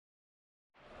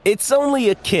It's only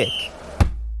a kick,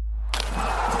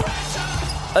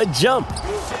 a jump,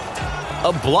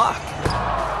 a block.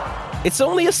 It's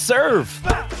only a serve.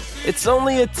 It's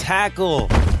only a tackle,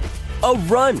 a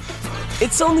run.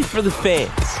 It's only for the fans.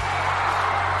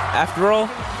 After all,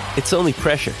 it's only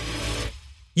pressure.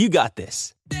 You got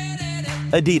this.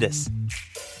 Adidas.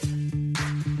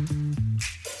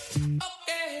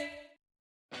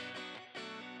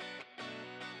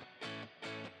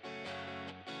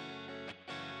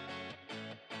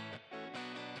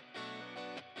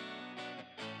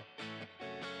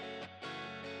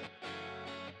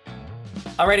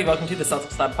 Alrighty, welcome to the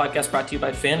Celtics Lab podcast brought to you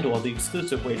by FanDuel, the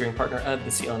exclusive wagering partner of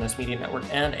the CLNS Media Network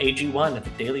and AG1, the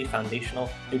daily foundational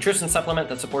nutrition supplement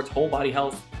that supports whole body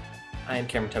health. I am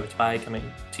Cameron Tevitz coming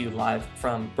to you live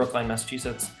from Brookline,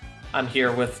 Massachusetts. I'm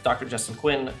here with Dr. Justin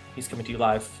Quinn. He's coming to you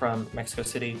live from Mexico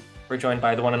City. We're joined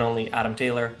by the one and only Adam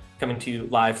Taylor, coming to you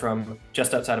live from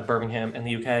just outside of Birmingham in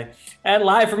the UK. And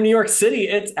live from New York City,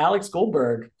 it's Alex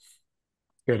Goldberg.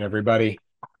 Good, everybody.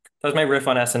 That was my riff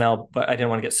on SNL, but I didn't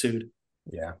want to get sued.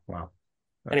 Yeah, well.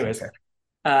 Anyways, okay.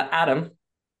 Adam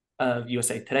of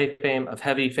USA Today fame, of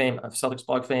Heavy fame, of Celtics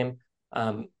blog fame,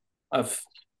 of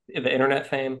the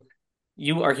internet fame,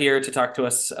 you are here to talk to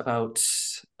us about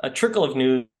a trickle of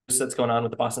news that's going on with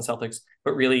the Boston Celtics,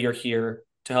 but really you're here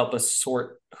to help us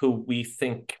sort who we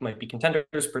think might be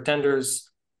contenders, pretenders,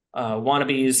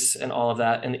 wannabes, and all of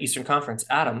that in the Eastern Conference.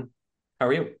 Adam, how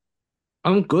are you?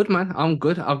 I'm good, man. I'm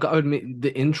good. I've got to admit,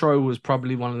 the intro was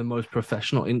probably one of the most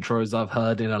professional intros I've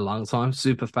heard in a long time.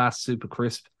 Super fast, super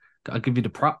crisp. I'll give you the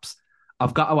props.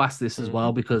 I've got to ask this as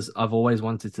well because I've always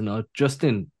wanted to know.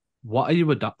 Justin, what are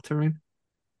you a doctor in?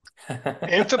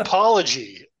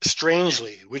 Anthropology,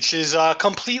 strangely, which is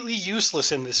completely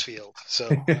useless in this field. So,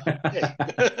 hey.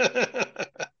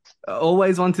 I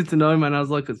always wanted to know, man. I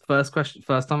was like, it's first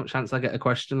time chance I get a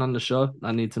question on the show.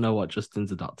 I need to know what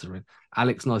Justin's a doctor in.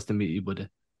 Alex, nice to meet you, buddy.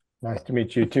 Nice to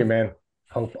meet you too, man.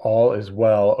 Hope all is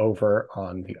well over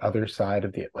on the other side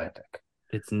of the Atlantic.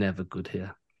 It's never good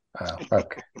here. Oh,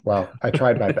 okay. Well, I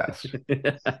tried my best.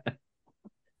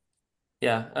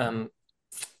 Yeah.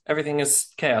 Everything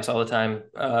is chaos all the time,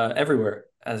 everywhere,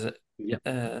 as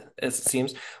it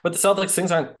seems. With the Celtics,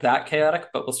 things aren't that chaotic,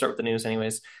 but we'll start with the news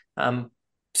anyways.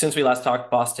 Since we last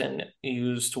talked, Boston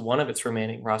used one of its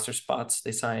remaining roster spots.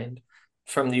 They signed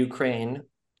from the Ukraine,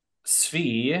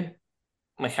 Svi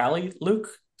Mikhailiuk,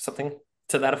 something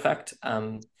to that effect.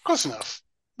 Close enough.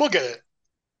 We'll get it.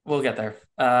 We'll get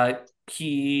there.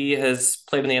 He has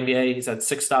played in the NBA. He's had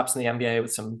 6 stops in the NBA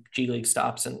with some G League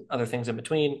stops and other things in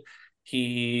between.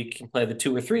 He can play the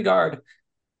 2 or 3 guard.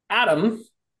 Adam,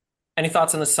 any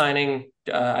thoughts on the signing,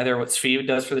 either what Svi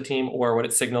does for the team or what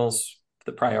it signals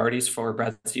the priorities for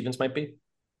Brad Stevens might be?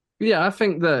 Yeah, I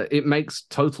think that it makes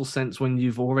total sense when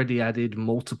you've already added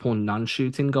multiple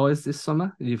non-shooting guys this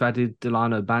summer. You've added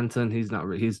Delano Banton. He's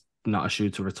not a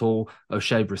shooter at all.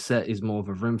 O'Shea Brissett is more of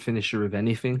a rim finisher, if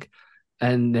anything.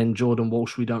 And then Jordan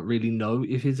Walsh, we don't really know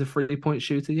if he's a 3-point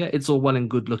shooter yet. It's all well and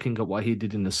good looking at what he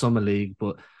did in the Summer League,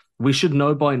 but we should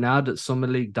know by now that Summer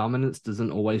League dominance doesn't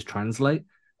always translate.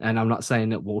 And I'm not saying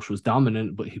that Walsh was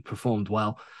dominant, but he performed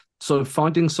well. So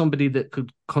finding somebody that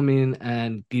could come in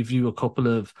and give you a couple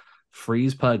of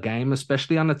threes per game,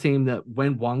 especially on a team that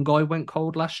when one guy went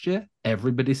cold last year,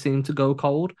 everybody seemed to go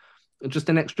cold. Just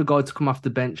an extra guy to come off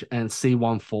the bench and see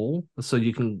one fall so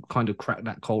you can kind of crack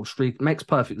that cold streak. Makes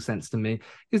perfect sense to me.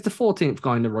 He's the 14th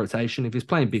guy in the rotation. If he's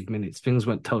playing big minutes, things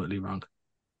went totally wrong.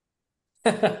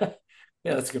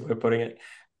 Yeah, that's a good way of putting it.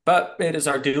 But it is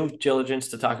our due diligence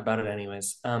to talk about it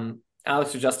anyways.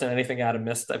 Alex or Justin, anything Adam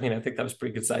missed? I mean, I think that was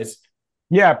pretty good size.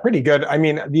 Yeah, pretty good. I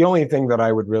mean, the only thing that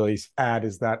I would really add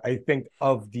is that I think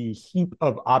of the heap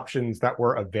of options that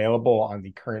were available on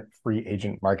the current free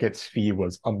agent market, Svi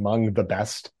was among the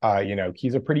best.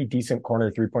 He's a pretty decent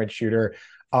corner 3-point shooter.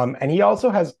 And he also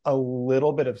has a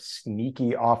little bit of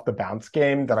sneaky off the bounce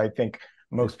game that I think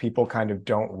most people kind of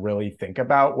don't really think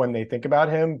about when they think about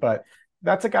him. But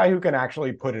that's a guy who can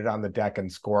actually put it on the deck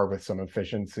and score with some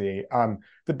efficiency.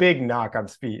 The big knock on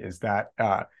Svi is that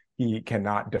he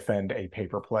cannot defend a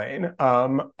paper plane,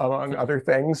 among other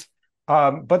things.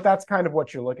 But that's kind of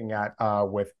what you're looking at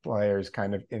with players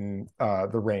kind of in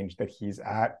the range that he's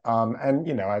at.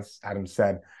 And, as Adam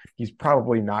said, he's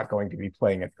probably not going to be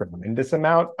playing a tremendous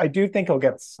amount. I do think he'll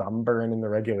get some burn in the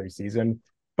regular season,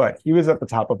 but he was at the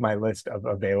top of my list of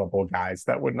available guys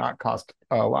that would not cost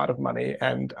a lot of money.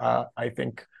 And I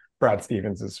think Brad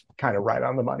Stevens is kind of right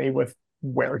on the money with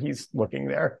where he's looking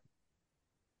there.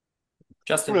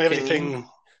 Justin, really everything.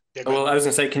 Yeah, Well, I was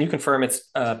going to say, can you confirm it's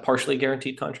a partially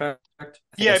guaranteed contract? I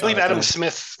saw believe that Adam today.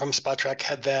 Smith from Spotrac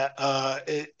had that.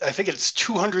 I think it's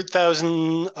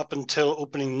 200,000 up until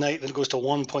opening night, then it goes to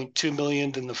 1.2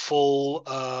 million, then the full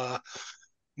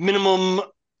minimum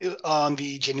on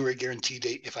the January guarantee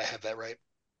date, if I have that right.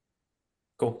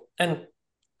 Cool. And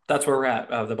that's where we're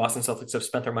at. The Boston Celtics have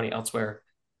spent their money elsewhere.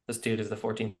 This dude is the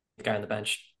 14th guy on the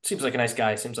bench. Seems like a nice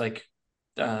guy. Seems like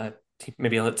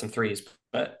maybe he'll hit some threes,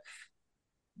 but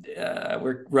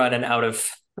we're running out of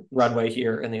runway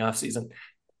here in the offseason.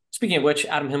 Speaking of which,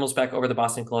 Adam Himmelsbeck over the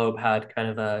Boston Globe had kind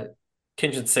of a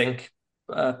kitchen sink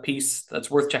piece that's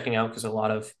worth checking out because a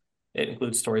lot of it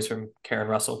includes stories from Karen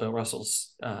Russell, Bill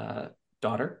Russell's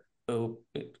daughter,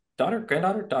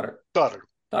 granddaughter.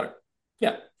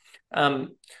 Yeah.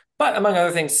 But among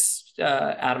other things,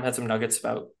 Adam had some nuggets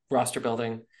about roster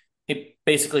building. He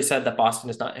basically said that Boston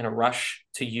is not in a rush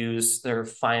to use their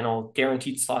final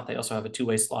guaranteed slot. They also have a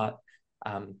two-way slot.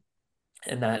 And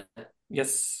that,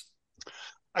 yes.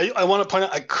 I want to point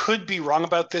out, I could be wrong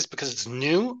about this because it's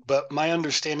new, but my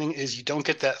understanding is you don't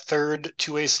get that third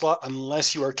two-way slot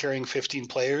unless you are carrying 15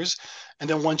 players. And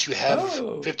then once you have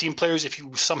 15 players, if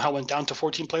you somehow went down to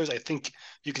 14 players, I think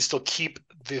you can still keep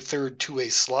the third two-way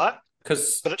slot.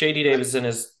 Because JD Davison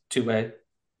is two-way.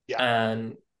 Yeah.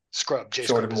 And Scrub, Jay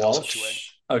Jordan Scrub is Walsh. also two-way.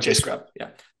 Oh, Jay Scrub. Yeah.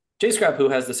 Jay Scrub, who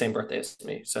has the same birthday as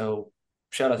me. So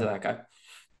shout out to that guy.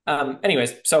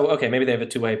 Anyways, so, okay, maybe they have a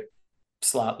two-way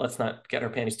slot. Let's not get our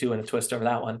panties too in a twist over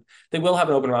that one. They will have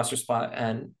an open roster spot,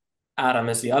 and Adam,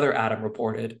 as the other Adam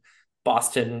reported,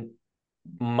 Boston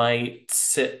might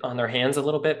sit on their hands a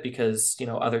little bit because,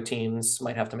 other teams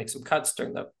might have to make some cuts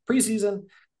during the preseason.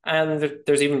 And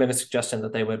there's even been a suggestion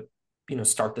that they would,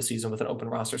 start the season with an open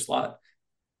roster slot.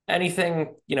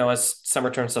 Anything, as summer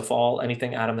turns to fall,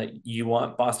 anything, Adam, that you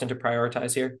want Boston to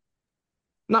prioritize here?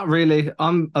 Not really.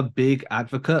 I'm a big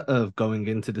advocate of going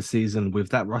into the season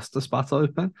with that roster spot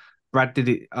open. Brad did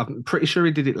it. I'm pretty sure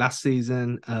he did it last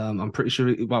season. I'm pretty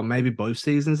sure, maybe both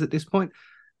seasons at this point,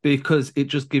 because it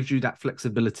just gives you that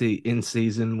flexibility in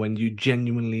season when you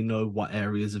genuinely know what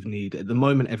areas of need. At the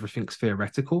moment, everything's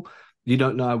theoretical. You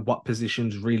don't know what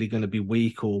position's really going to be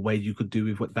weak or where you could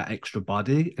do with that extra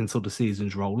body until the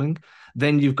season's rolling.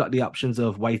 Then you've got the options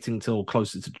of waiting till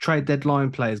closer to the trade deadline,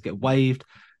 players get waived.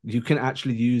 You can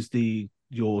actually use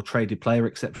your traded player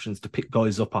exceptions to pick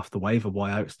guys up off the waiver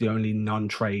wire. It's the only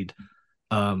non-trade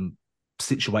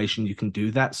situation you can do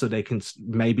that. So they can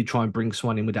maybe try and bring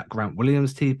someone in with that Grant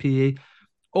Williams TPE,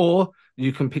 or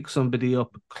you can pick somebody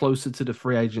up closer to the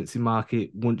free agency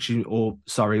market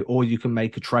or you can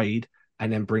make a trade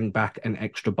and then bring back an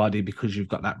extra body because you've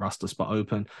got that roster spot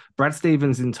open. Brad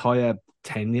Stevens' entire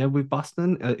tenure with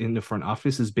Boston in the front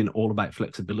office has been all about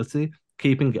flexibility.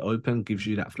 Keeping it open gives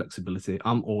you that flexibility.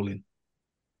 I'm all in.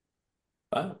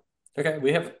 Wow. Okay,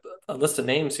 we have a list of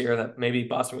names here that maybe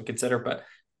Boston would consider, but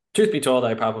truth be told,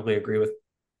 I probably agree with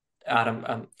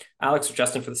Adam. Alex or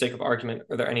Justin, for the sake of argument,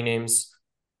 are there any names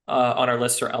on our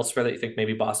list or elsewhere that you think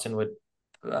maybe Boston would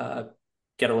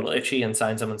get a little itchy and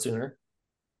sign someone sooner?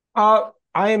 I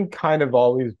am kind of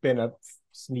always been a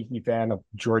sneaky fan of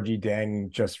Georgie Deng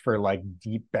just for like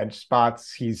deep bench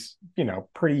spots. He's,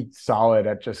 pretty solid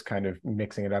at just kind of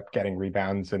mixing it up, getting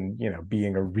rebounds and,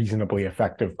 being a reasonably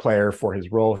effective player for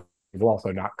his role. He will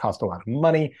also not cost a lot of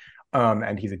money.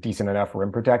 And he's a decent enough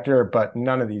rim protector, but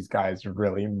none of these guys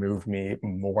really move me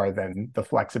more than the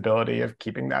flexibility of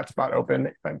keeping that spot open,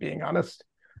 if I'm being honest.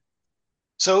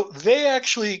 So they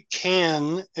actually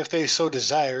can, if they so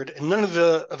desired, and none of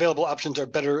the available options are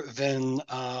better than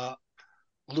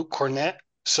Luke Kornet.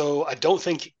 So I don't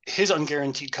think his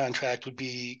unguaranteed contract would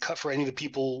be cut for any of the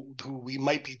people who we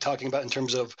might be talking about in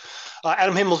terms of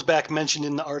Adam Himmelsbeck mentioned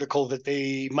in the article that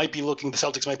the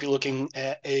Celtics might be looking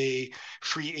at a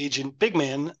free agent big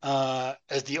man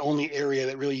as the only area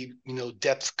that really,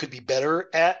 depth could be better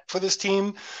at for this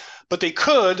team. But they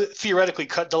could theoretically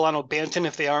cut Delano Banton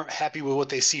if they aren't happy with what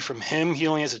they see from him. He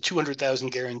only has a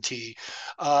 200,000 guarantee.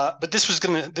 But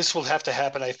this will have to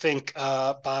happen, I think,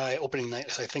 by opening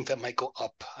night. So I think that might go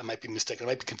up. I might be mistaken. I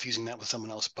might be confusing that with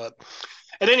someone else. But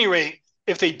at any rate,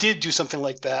 if they did do something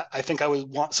like that, I think I would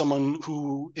want someone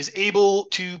who is able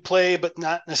to play, but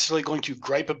not necessarily going to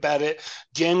gripe about it.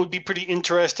 Dan would be pretty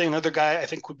interesting. Another guy I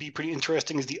think would be pretty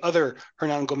interesting is the other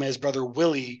Hernangomez brother,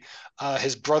 Willie.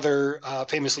 His brother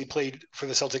famously played for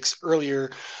the Celtics earlier.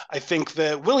 I think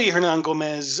that Willie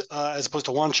Hernangomez, as opposed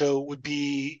to Juancho, would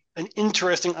be an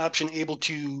interesting option, able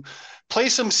to play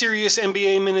some serious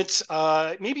NBA minutes,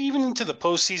 maybe even into the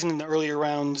postseason in the earlier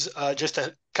rounds, just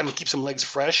to kind of keep some legs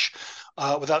fresh.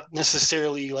 Without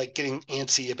necessarily like getting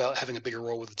antsy about having a bigger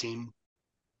role with the team.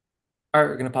 All right,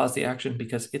 we're going to pause the action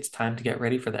because it's time to get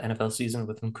ready for the NFL season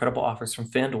with incredible offers from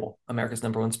FanDuel, America's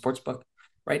 #1 sportsbook.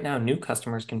 Right now, new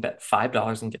customers can bet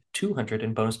 $5 and get $200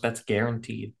 in bonus bets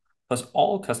guaranteed. Plus,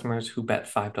 all customers who bet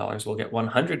 $5 will get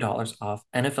 $100 off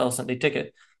NFL Sunday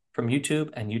Ticket from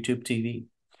YouTube and YouTube TV.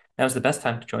 Now is the best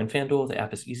time to join FanDuel. The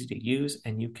app is easy to use,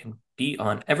 and you can be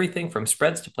on everything from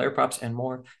spreads to player props and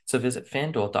more. So visit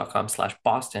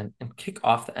fanduel.com/Boston and kick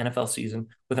off the NFL season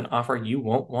with an offer you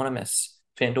won't want to miss.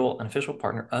 FanDuel, an official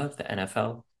partner of the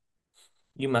NFL.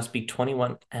 You must be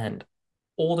 21 and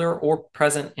older or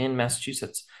present in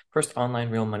Massachusetts. First online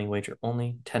real money wager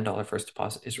only. $10 first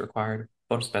deposit is required.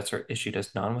 Bonus bets are issued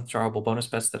as non-withdrawable bonus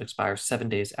bets that expire 7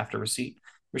 days after receipt.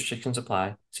 Restrictions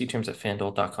apply. See terms at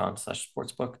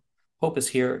fanduel.com/sportsbook. Hope is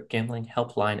here. Gambling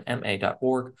helpline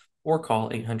ma.org or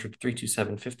call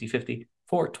 800-327-5050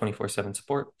 for 24/7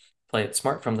 support. Play it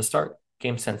smart from the start.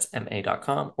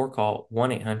 GameSenseMA.com or call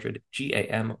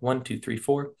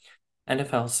 1-800-GAM-1234.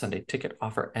 NFL Sunday Ticket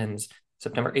offer ends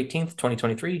September 18th,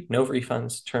 2023. No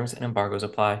refunds. Terms and embargoes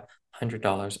apply.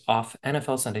 $100 off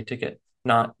NFL Sunday Ticket,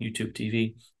 not YouTube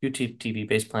TV. YouTube TV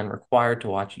base plan required to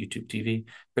watch YouTube TV.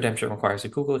 Redemption requires a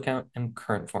Google account and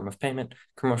current form of payment.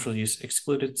 Commercial use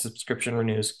excluded. Subscription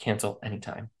renews. Cancel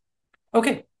anytime.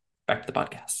 Okay, back to the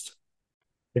podcast.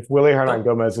 If Willy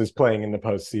Hernangomez is playing in the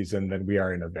postseason, then we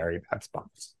are in a very bad spot.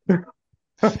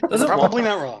 Probably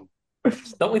not wrong.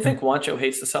 Don't we think Juancho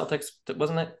hates the Celtics?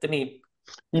 Wasn't it? Didn't he?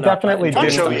 He definitely did.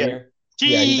 Juancho, yeah.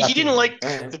 He didn't like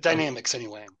Right. the dynamics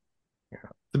anyway.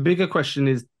 The bigger question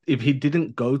is, if he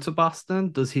didn't go to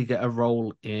Boston, does he get a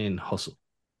role in Hustle?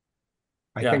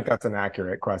 I think that's an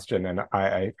accurate question, and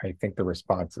I think the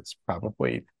response is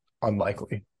probably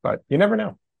unlikely, but you never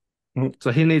know.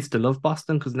 So he needs to love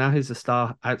Boston because now he's a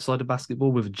star outside of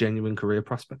basketball with a genuine career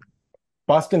prospect.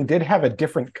 Boston did have a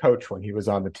different coach when he was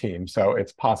on the team, so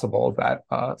it's possible that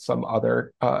some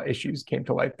other issues came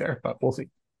to light there, but we'll see.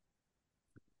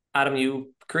 Adam,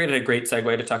 you created a great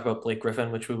segue to talk about Blake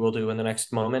Griffin, which we will do in the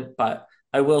next moment. But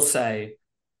I will say,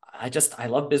 I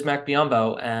love Bismack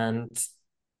Biyombo, and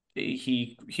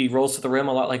he rolls to the rim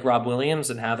a lot like Rob Williams,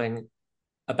 and having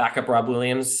a backup Rob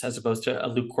Williams as opposed to a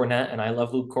Luke Cornett, and I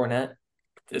love Luke Cornett,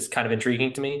 is kind of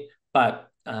intriguing to me. But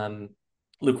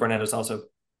Luke Cornett is also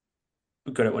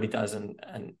good at what he does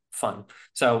and fun.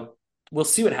 So we'll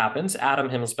see what happens. Adam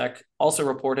Himmelsbeck also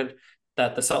reported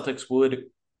that the Celtics would.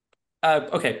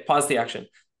 Okay, pause the action.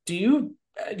 Do you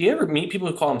ever meet people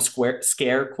who call them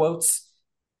scare quotes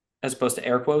as opposed to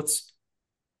air quotes?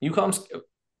 You call them.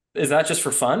 Is that just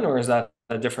for fun, or is that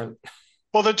a different?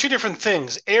 Well, they're two different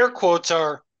things. Air quotes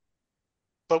are,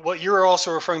 but what you're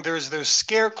also referring, there's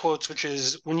scare quotes, which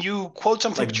is when you quote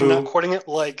something, Like but you're not boo. quoting it,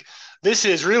 like, this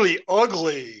is really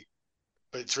ugly,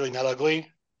 but it's really not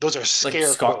ugly. Those are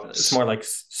scare quotes. It's more like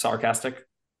sarcastic.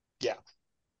 Yeah.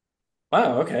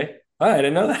 Wow. Okay. I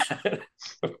didn't know that.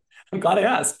 I'm glad I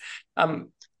asked. What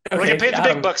Okay, do you pay the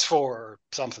Adam, big bucks for or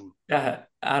something? Yeah,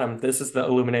 Adam, this is the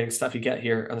illuminating stuff you get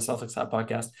here on the Celtics Hot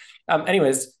podcast.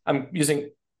 Anyways, I'm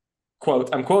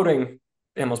quoting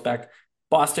Himmelsbeck.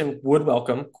 Boston would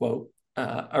welcome, quote,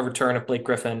 a return of Blake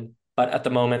Griffin, but at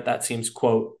the moment that seems,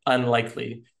 quote,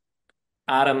 unlikely.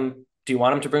 Adam, do you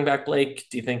want him to bring back Blake?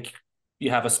 Do you think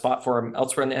you have a spot for him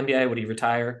elsewhere in the NBA? Would he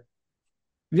retire?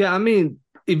 Yeah, I mean,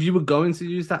 if you were going to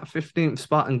use that 15th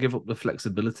spot and give up the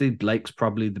flexibility, Blake's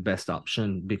probably the best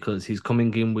option because he's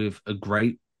coming in with a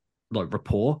great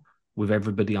rapport with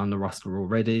everybody on the roster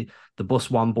already. The Bus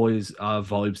One boys are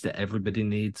vibes that everybody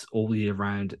needs all year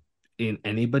round in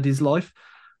anybody's life.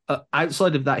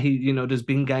 Outside of that, there's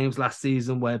been games last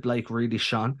season where Blake really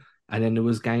shone, and then there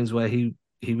was games where he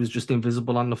was just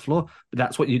invisible on the floor. But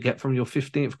that's what you get from your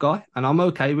 15th guy, and I'm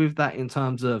okay with that in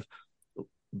terms of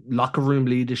locker room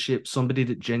leadership, somebody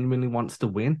that genuinely wants to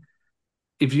win.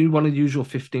 If you want to use your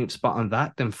 15th spot on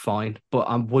that, then fine. But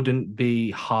I wouldn't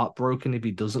be heartbroken if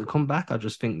he doesn't come back. I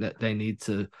just think that they need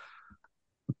to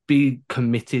be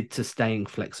committed to staying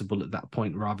flexible at that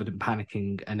point rather than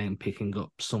panicking and then picking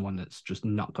up someone that's just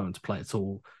not going to play at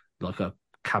all, like a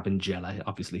Cabin Jelly.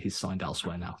 Obviously, he's signed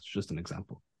elsewhere now. It's just an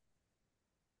example.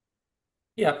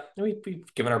 Yeah, we've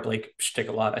given our Blake shtick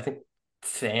a lot. I think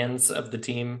fans of the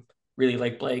team really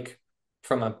like Blake.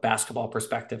 From a basketball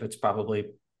perspective, it's probably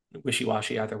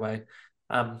wishy-washy either way.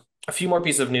 A few more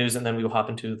pieces of news, and then we will hop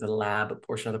into the lab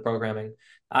portion of the programming.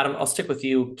 Adam, I'll stick with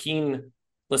you. Keen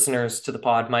listeners to the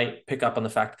pod might pick up on the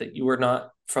fact that you are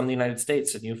not from the United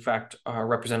States, and you, in fact, are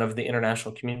representative of the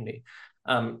international community.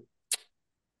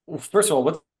 First of all,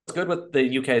 what's good with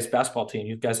the UK's basketball team?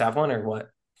 You guys have one or what?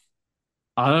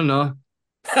 I don't know.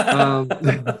 Um,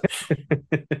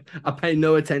 I pay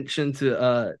no attention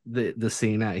to the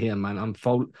scene out here, man. I'm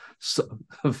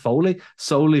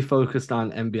solely focused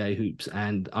on NBA hoops,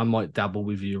 and I might dabble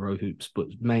with Euro hoops, but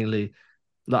mainly,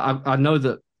 like I know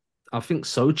that I think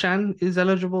Sochan is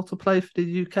eligible to play for the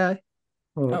UK.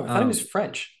 Oh, I thought he was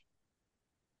French.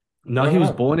 No, I he don't was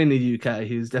know. born in the UK.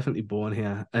 He was definitely born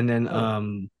here, and then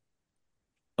Oh.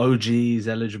 OG is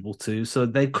eligible too, so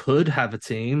they could have a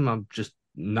team. I'm just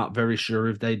not very sure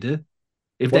if they do.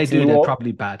 If they What's do, they're Luol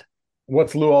probably bad.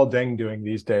 what's Luol Deng doing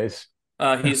these days?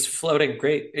 He's floating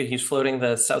great. He's floating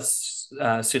the South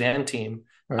Sudan team.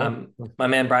 Huh? My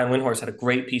man Brian Windhorst had a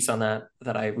great piece on that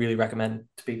I really recommend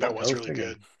to That people. was really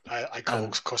good. I Um,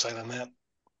 co-sign on that.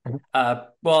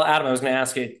 well, Adam, I was going to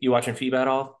ask you, you watching FIBA at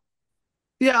all?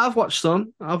 Yeah, I've watched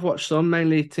some.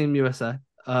 Mainly Team USA.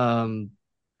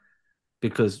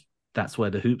 Because that's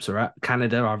where the hoops are at.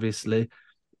 Canada, obviously.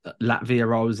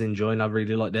 Latvia, I was enjoying. I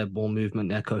really like their ball movement,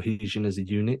 their cohesion as a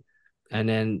unit. And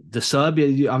then the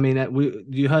Serbia, I mean,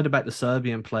 you heard about the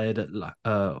Serbian player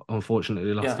that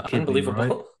unfortunately lost Yeah, a kidney, right?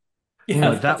 unbelievable. Yeah,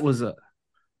 Like that was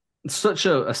such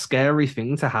a scary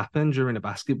thing to happen during a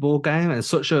basketball game and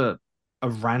such a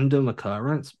random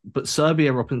occurrence. But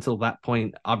Serbia, up until that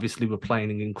point, obviously were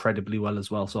playing incredibly well as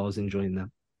well. So I was enjoying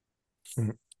them.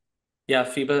 yeah.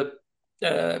 FIBA.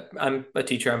 I'm a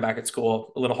teacher. I'm back at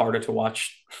school. A little harder to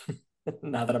watch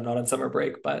now that I'm not on summer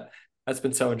break, but that's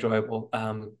been so enjoyable.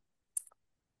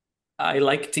 I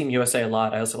like Team USA a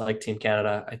lot. I also like Team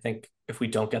Canada. I think if we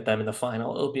don't get them in the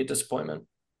final, it'll be a disappointment.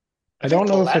 I I think don't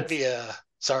the know if it's Latvia.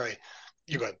 Sorry,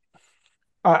 you go ahead.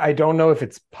 I don't know if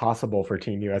it's possible for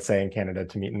Team USA and Canada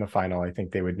to meet in the final. I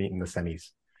think they would meet in the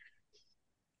semis.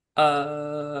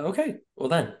 Okay. Well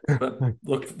then, but I'm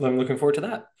looking forward to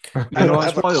that. I You know don't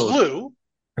what's have a wild? clue.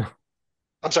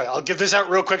 I'm sorry. I'll give this out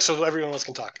real quick so everyone else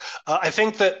can talk. I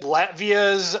think that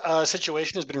Latvia's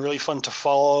situation has been really fun to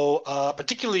follow,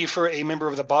 particularly for a member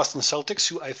of the Boston Celtics,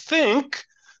 who I think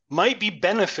might be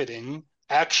benefiting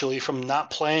actually from not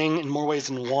playing in more ways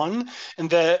than one, and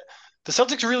that the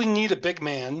Celtics really need a big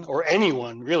man or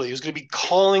anyone really who's going to be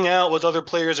calling out what other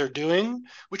players are doing,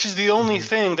 which is the only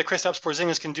thing that Kristaps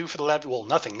Porzingis can do for the Latvia. Well,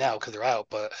 nothing now because they're out,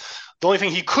 but the only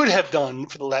thing he could have done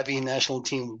for the Latvian national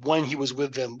team when he was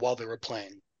with them while they were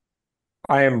playing.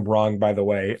 I am wrong, by the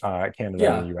way. Canada and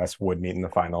Yeah. the US would meet in the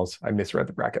finals. I misread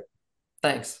the bracket.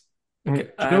 Thanks. Mhm. Okay.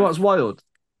 Do you know what's wild?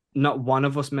 Not one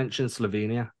of us mentioned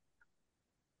Slovenia.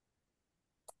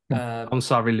 I'm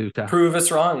sorry, Luca. Prove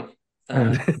us wrong.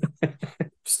 the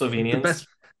Slovenians.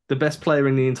 best player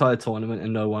in the entire tournament,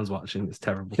 and no one's watching. It's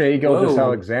terrible. Shai Gilgeous Whoa.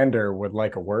 Alexander would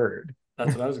like a word.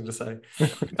 That's what I was going to say.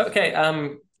 Okay.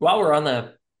 While we're on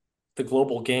the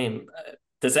global game,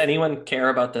 does anyone care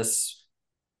about this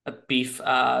beef?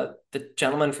 The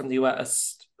gentleman from the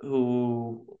U.S.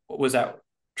 who was at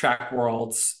Track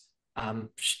Worlds.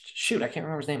 Shoot, I can't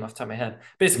remember his name off the top of my head.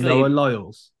 Basically, Noah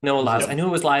Lyles. Noah Lyles. Yep. I knew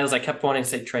it was Lyles. I kept wanting to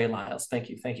say Trey Lyles. Thank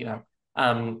you,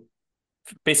 Adam.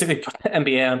 Basically, put the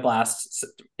NBA on blast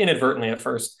inadvertently at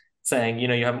first, saying,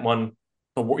 you haven't won.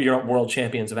 You're not world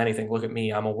champions of anything. Look at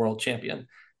me, I'm a world champion.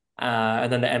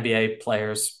 And then the NBA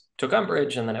players took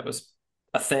umbrage, and then it was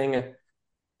a thing.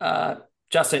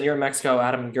 Justin, you're in Mexico.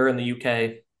 Adam, you're in the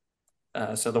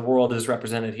UK. So the world is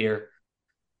represented here.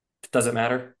 Does it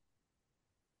matter?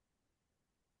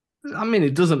 I mean,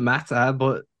 it doesn't matter,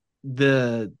 but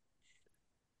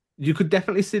you could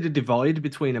definitely see the divide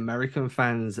between American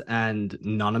fans and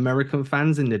non-American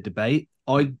fans in the debate.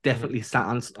 I definitely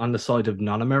sat on the side of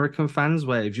non-American fans,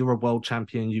 where if you're a world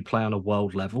champion, you play on a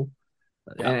world level.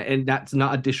 Yeah. And that's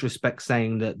not a disrespect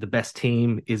saying that the best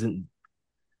team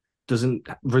doesn't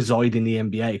reside in the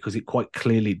NBA, because it quite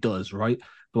clearly does, right?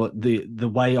 But the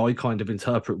way I kind of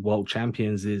interpret world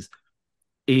champions is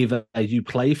either you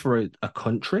play for a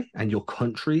country and your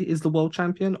country is the world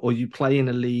champion, or you play in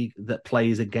a league that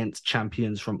plays against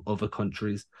champions from other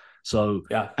countries. So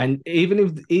Yeah. and even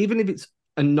if it's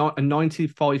a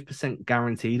 95%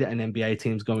 guarantee that an NBA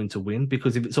team's going to win,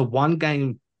 because if it's a one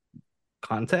game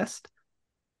contest,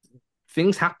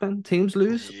 things happen. Teams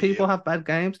lose. Yeah. People have bad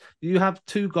games. You have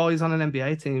two guys on an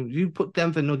NBA team. You put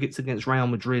Denver Nuggets against Real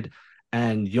Madrid,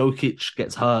 and Jokic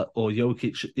gets hurt, or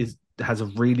Jokic has a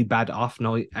really bad off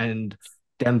night, and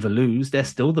Denver lose. They're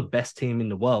still the best team in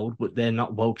the world, but they're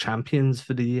not world champions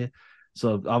for the year.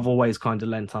 So I've always kind of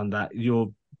lent on that.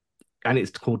 And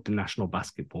it's called the National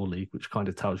Basketball League, which kind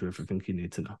of tells you everything you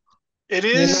need to know. It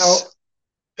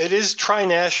is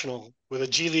tri-national with a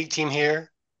G League team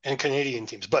here and Canadian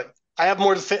teams. But I have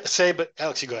more to say, but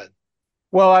Alex, you go ahead.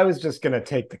 Well, I was just going to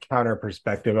take the counter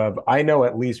perspective of I know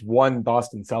at least one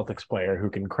Boston Celtics player who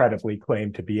can credibly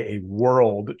claim to be a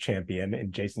world champion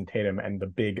in Jason Tatum and the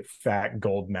big fat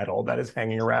gold medal that is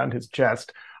hanging around his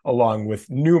chest, along with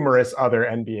numerous other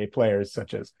NBA players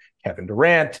such as Kevin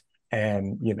Durant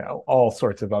and, all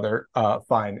sorts of other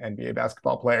fine NBA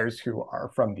basketball players who are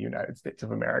from the United States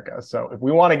of America. So if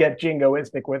we want to get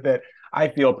jingoistic with it, I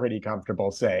feel pretty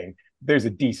comfortable saying there's a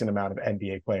decent amount of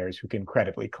NBA players who can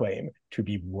credibly claim to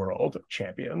be world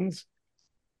champions.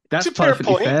 That's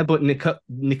perfectly fair, but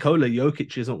Nikola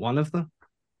Jokic isn't one of them.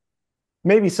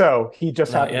 Maybe so. He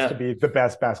just happens to be the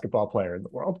best basketball player in the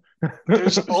world.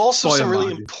 There's also some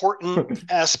really important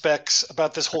aspects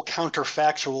about this whole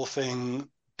counterfactual thing,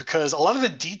 because a lot of the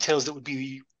details that would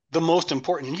be the most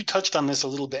important, and you touched on this a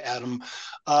little bit, Adam,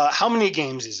 how many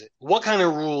games is it? What kind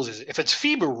of rules is it? If it's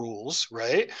FIBA rules,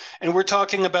 right? And we're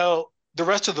talking about the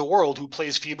rest of the world who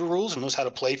plays FIBA rules and knows how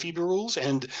to play FIBA rules.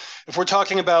 And if we're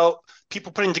talking about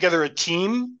people putting together a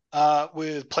team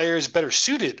with players better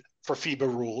suited for FIBA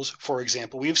rules, for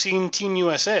example, we've seen Team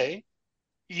USA,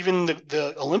 even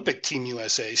the Olympic Team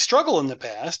USA, struggle in the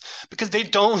past because they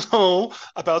don't know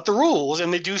about the rules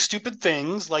and they do stupid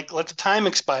things like let the time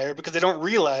expire because they don't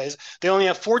realize they only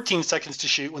have 14 seconds to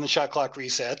shoot when the shot clock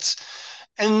resets.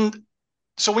 And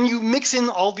so when you mix in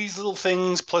all these little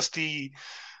things plus the,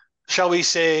 shall we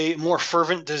say, more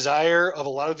fervent desire of a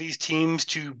lot of these teams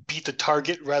to beat the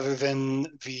target rather than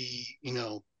the,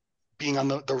 being on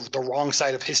the wrong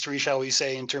side of history, shall we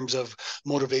say, in terms of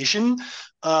motivation,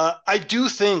 I do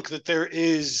think that there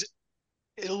is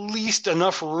at least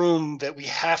enough room that we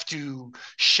have to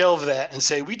shelve that and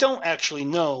say we don't actually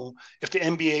know if the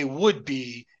NBA would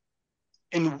be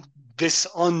in this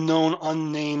unknown,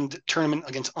 unnamed tournament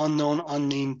against unknown,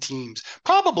 unnamed teams.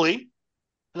 Probably,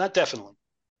 not definitely.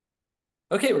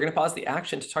 Okay, we're going to pause the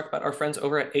action to talk about our friends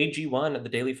over at AG1, the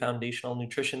daily foundational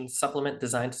nutrition supplement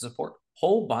designed to support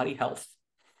whole body health.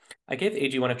 I gave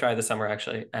AG1 a try this summer,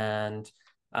 actually, and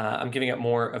I'm giving it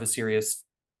more of a serious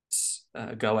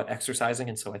go at exercising.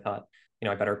 And so I thought,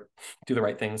 I better do the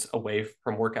right things away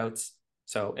from workouts.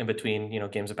 So in between,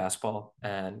 games of basketball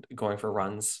and going for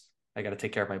runs, I got to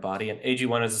take care of my body. And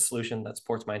AG1 is a solution that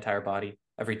supports my entire body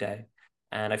every day.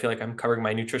 And I feel like I'm covering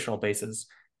my nutritional bases.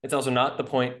 It's also not the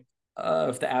point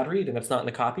of the ad read, and it's not in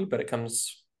the copy, but it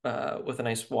comes with a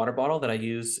nice water bottle that I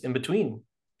use in between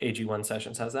AG1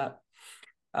 sessions. How's that?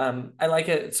 I like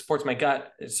it. It supports my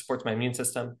gut. It supports my immune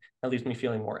system. It leaves me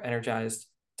feeling more energized.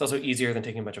 It's also easier than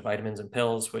taking a bunch of vitamins and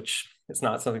pills, which is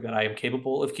not something that I am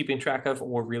capable of keeping track of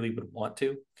or really would want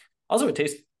to. Also, it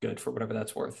tastes good for whatever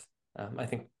that's worth. I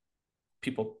think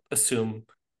people assume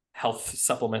health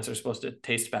supplements are supposed to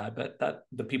taste bad, but that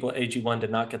the people at AG1 did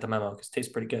not get the memo because it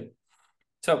tastes pretty good.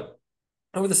 So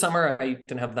over the summer, I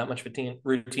didn't have that much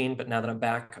routine, but now that I'm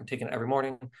back, I'm taking it every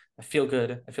morning. I feel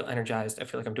good. I feel energized. I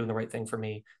feel like I'm doing the right thing for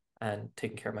me and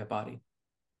taking care of my body.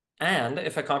 And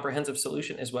if a comprehensive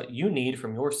solution is what you need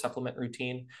from your supplement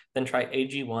routine, then try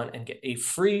AG1 and get a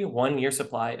free 1-year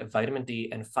supply of vitamin D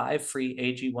and 5 free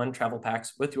AG1 travel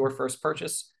packs with your first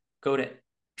purchase. Go to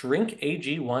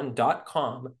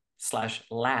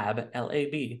drinkag1.com/lab,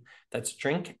 L-A-B. That's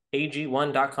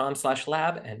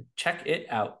drinkag1.com/lab and check it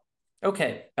out.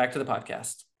 Okay, back to the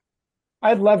podcast.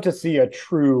 I'd love to see a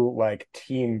true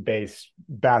team-based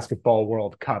basketball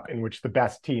World Cup in which the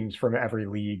best teams from every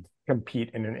league compete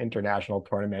in an international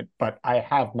tournament, but I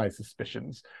have my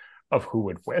suspicions of who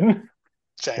would win.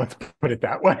 Same. Let's put it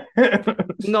that way.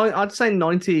 No, I'd say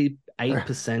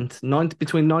 98%,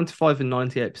 between 95 and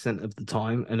 98% of the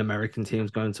time, an American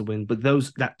team's going to win. But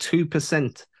that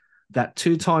 2%, that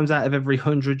 2 times out of every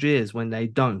 100 years when they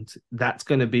don't, that's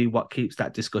going to be what keeps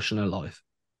that discussion alive.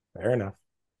 Fair enough.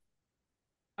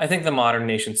 I think the modern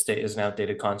nation state is an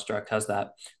outdated construct. How's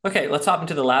that? Okay, let's hop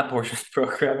into the lab portion of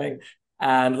programming.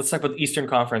 And let's talk about the Eastern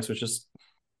Conference, which is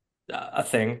a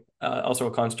thing, also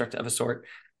a construct of a sort.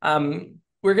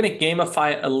 We're going to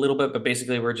gamify it a little bit, but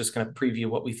basically we're just going to preview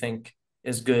what we think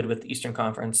is good with the Eastern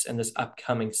Conference in this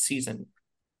upcoming season.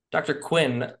 Dr.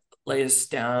 Quinn, lay us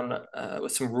down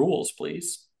with some rules,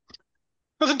 please.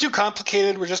 Nothing too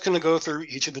complicated. We're just going to go through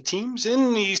each of the teams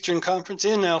in the Eastern Conference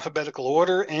in alphabetical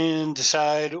order and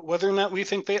decide whether or not we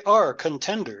think they are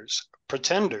contenders,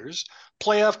 pretenders,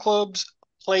 playoff clubs,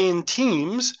 play-in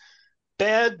teams,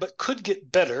 bad but could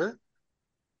get better,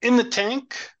 in the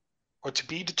tank, or to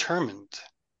be determined.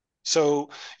 So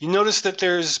you notice that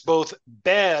there's both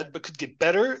bad but could get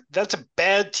better. That's a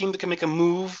bad team that can make a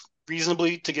move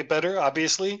reasonably to get better,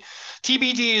 obviously.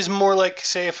 TBD is more like,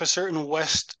 say, if a certain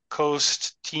West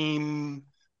Coast team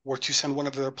were to send one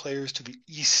of their players to the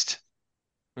East.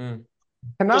 Can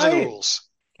Those are the rules.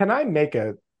 Can I make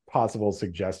a possible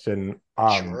suggestion?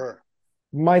 Sure.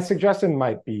 My suggestion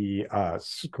might be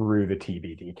screw the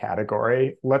TBD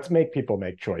category. Let's make people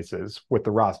make choices with the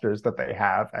rosters that they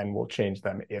have, and we'll change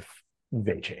them if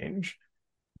they change.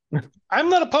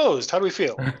 I'm not opposed. How do we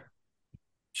feel?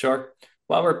 Sure.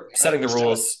 While we're setting the let's do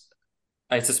rules,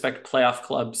 I suspect playoff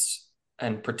clubs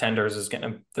and pretenders is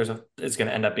gonna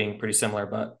end up being pretty similar,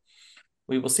 but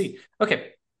we will see.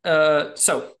 Okay.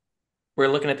 So we're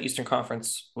looking at the Eastern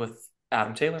Conference with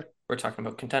Adam Taylor. We're talking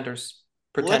about contenders.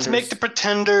 Let's make the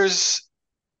pretenders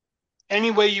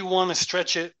any way you want to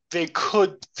stretch it. They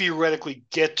could theoretically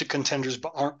get to contenders,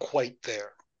 but aren't quite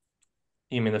there.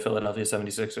 You mean the Philadelphia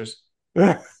 76ers?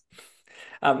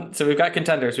 So we've got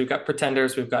contenders, we've got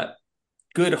pretenders, we've got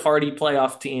good, hardy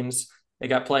playoff teams. They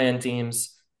got play-in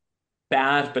teams,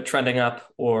 bad but trending up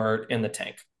or in the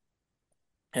tank.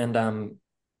 And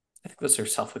I think those are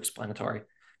self-explanatory.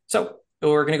 So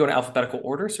we're going to go in alphabetical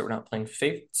order, so we're not playing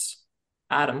favorites.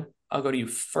 Adam, I'll go to you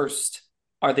first.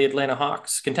 Are the Atlanta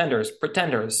Hawks contenders,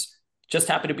 pretenders, just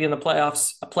happy to be in the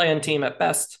playoffs, a play-in team at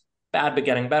best, bad but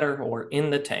getting better, or in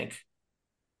the tank?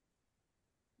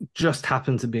 Just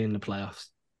happen to be in the playoffs.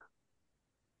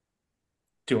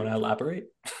 Do you want to elaborate?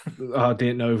 I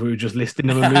didn't know if we were just listing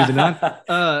them and moving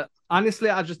on.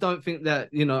 Honestly, I just don't think that,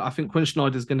 I think Quinn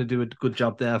Snyder's going to do a good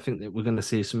job there. I think that we're going to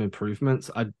see some improvements.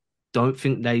 I don't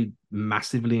think they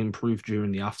massively improved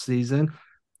during the offseason.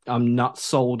 I'm not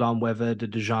sold on whether the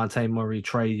DeJounte Murray,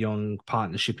 Trae Young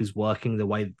partnership is working the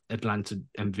way Atlanta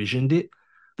envisioned it.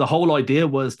 The whole idea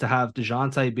was to have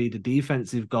DeJounte be the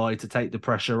defensive guy to take the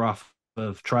pressure off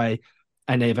of Trae,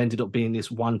 and they've ended up being this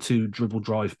 1-2 dribble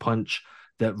drive punch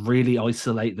that really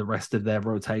isolate the rest of their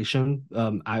rotation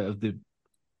out of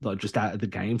the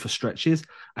game for stretches,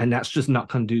 and that's just not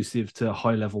conducive to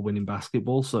high level winning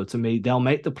basketball. So to me, they'll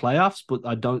make the playoffs, but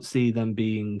I don't see them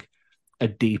being a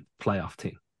deep playoff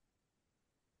team.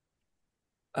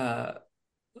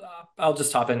 I'll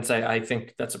just hop in and say I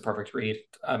think that's a perfect read.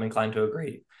 I'm inclined to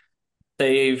agree.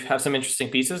 They have some interesting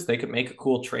pieces. They could make a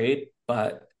cool trade,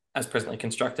 but as presently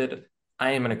constructed,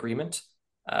 I am in agreement.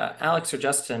 Alex or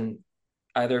Justin,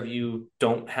 either of you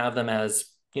don't have them as,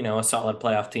 a solid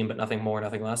playoff team, but nothing more,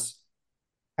 nothing less?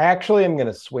 I actually am going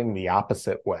to swing the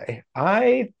opposite way.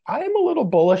 I am a little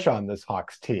bullish on this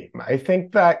Hawks team. I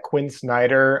think that Quinn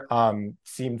Snyder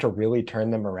seemed to really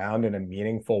turn them around in a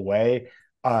meaningful way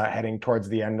heading towards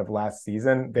the end of last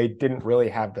season. They didn't really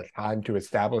have the time to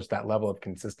establish that level of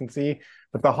consistency,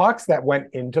 but the Hawks that went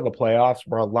into the playoffs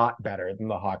were a lot better than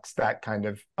the Hawks that kind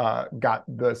of got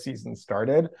the season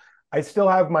started. I still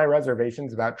have my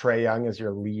reservations about Trae Young as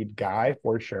your lead guy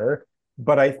for sure.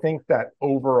 But I think that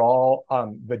overall,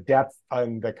 the depth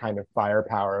and the kind of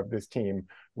firepower of this team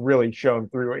really shone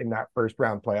through in that first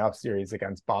round playoff series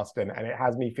against Boston. And it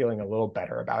has me feeling a little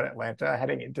better about Atlanta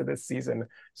heading into this season.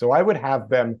 So I would have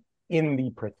them in the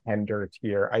pretender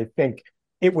tier. I think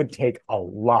it would take a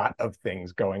lot of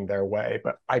things going their way,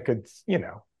 but I could,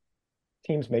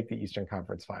 teams make the Eastern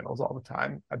Conference Finals all the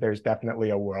time. There's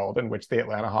definitely a world in which the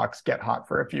Atlanta Hawks get hot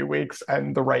for a few weeks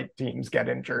and the right teams get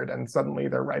injured and suddenly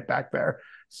they're right back there.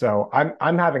 So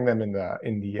I'm having them in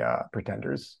the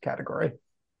pretenders category.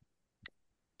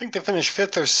 I think they finished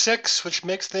 5th or 6th, which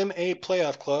makes them a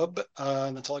playoff club.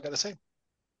 That's all I got to say.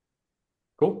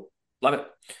 Cool. Love it.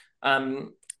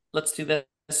 Let's do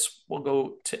this. We'll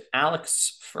go to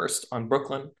Alex first on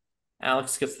Brooklyn.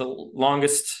 Alex gets the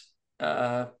longest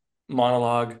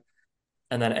monologue,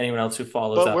 and then anyone else who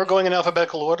follows up. But we're going in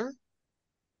alphabetical order?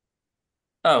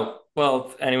 Oh,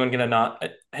 well, anyone gonna not?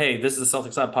 Hey, this is the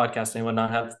Celtics Lab podcast. Anyone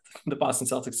not have the Boston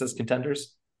Celtics as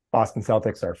contenders? Boston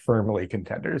Celtics are firmly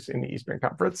contenders in the Eastern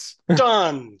Conference.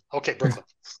 Done. Okay, Brooklyn.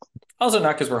 Also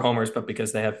not because we're homers, but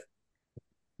because they have,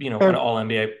 an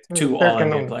all-NBA, two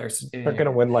all-NBA players. They're going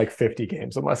to win like 50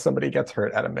 games unless somebody gets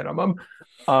hurt at a minimum.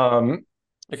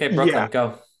 Okay, Brooklyn,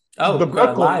 go. Oh,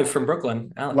 live from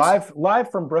Brooklyn, Alex. Live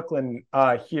from Brooklyn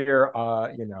here,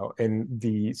 in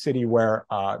the city where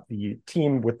the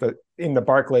team in the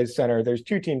Barclays Center, there's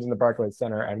two teams in the Barclays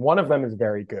Center, and one of them is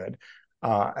very good,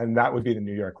 and that would be the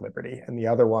New York Liberty, and the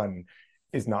other one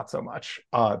is not so much.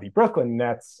 The Brooklyn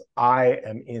Nets, I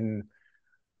am in,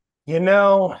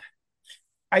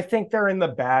 I think they're in the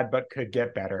bad but could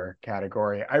get better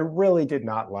category. I really did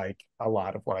not like a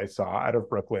lot of what I saw out of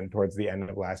Brooklyn towards the end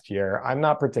of last year. I'm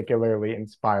not particularly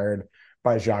inspired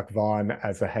by Jacques Vaughn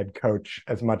as a head coach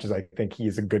as much as I think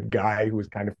he's a good guy who was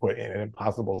kind of put in an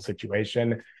impossible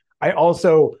situation. I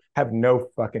also have no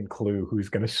fucking clue who's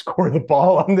going to score the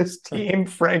ball on this team,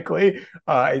 frankly.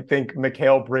 I think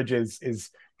Mikal Bridges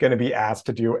is going to be asked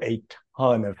to do a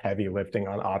ton of heavy lifting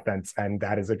on offense, and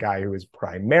that is a guy who is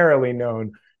primarily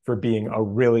known for being a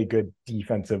really good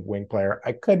defensive wing player.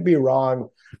 I could be wrong,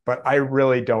 but I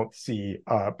really don't see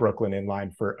Brooklyn in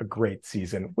line for a great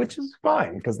season, which is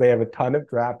fine because they have a ton of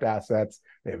draft assets.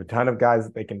 They have a ton of guys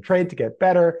that they can trade to get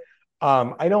better.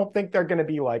 I don't think they're going to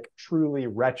be like truly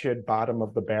wretched bottom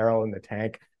of the barrel in the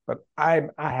tank, but I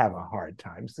have a hard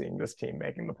time seeing this team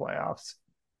making the playoffs.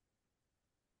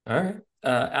 All right.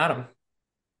 Adam,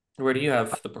 where do you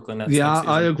have the Brooklyn Nets Yeah, next season?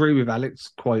 I agree with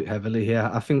Alex quite heavily here.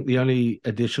 I think the only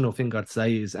additional thing I'd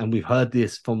say is, and we've heard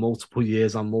this for multiple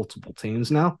years on multiple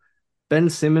teams now, Ben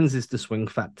Simmons is the swing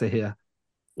factor here.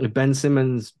 If Ben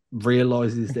Simmons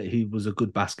realizes that he was a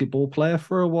good basketball player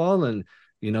for a while, and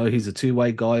he's a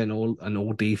two-way guy and an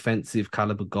all defensive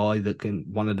caliber guy that can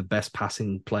one of the best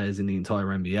passing players in the entire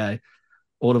NBA,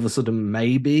 all of a sudden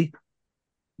maybe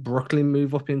Brooklyn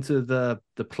move up into the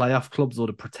playoff clubs or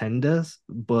the pretenders,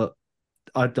 but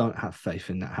I don't have faith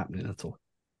in that happening at all.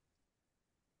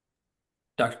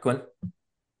 Dr. Quinn?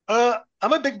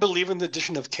 I'm a big believer in the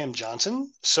addition of Cam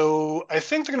Johnson, so I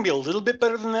think they're going to be a little bit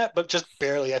better than that, but just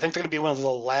barely. I think they're going to be one of the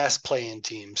last play-in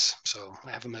teams, so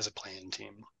I have them as a play-in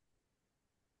team.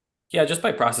 Yeah, just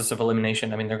by process of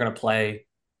elimination. I mean, they're going to play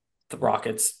the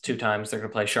Rockets 2 times. They're going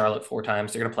to play Charlotte 4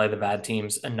 times. They're going to play the bad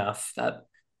teams enough that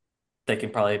they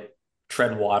can probably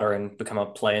tread water and become a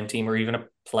play-in team or even a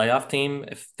playoff team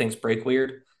if things break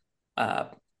weird.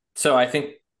 So I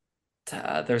think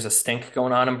there's a stink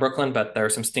going on in Brooklyn, but there are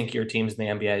some stinkier teams in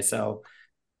the NBA, so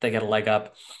they get a leg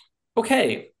up.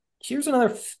 Okay, here's another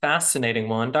fascinating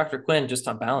one. Dr. Quinn, just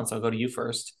on balance, I'll go to you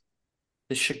first.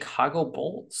 The Chicago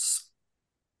Bulls.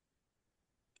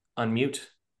 Unmute.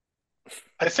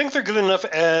 I think they're good enough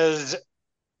as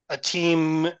a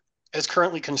team as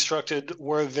currently constructed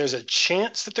where there's a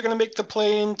chance that they're going to make the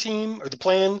play-in team or the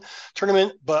play-in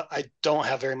tournament, but I don't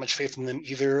have very much faith in them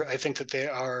either. I think that they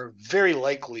are very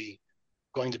likely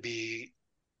going to be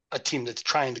a team that's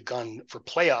trying to gun for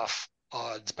playoff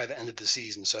odds by the end of the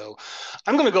season. So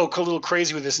I'm going to go a little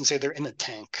crazy with this and say they're in the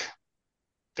tank.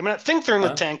 They might not think they're in the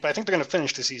tank, but I think they're going to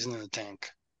finish the season in the tank.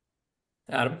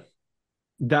 Adam?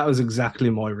 That was exactly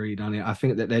my read on it. I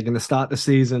think that they're going to start the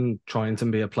season trying to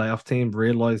be a playoff team,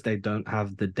 realize they don't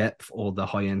have the depth or the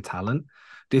high-end talent.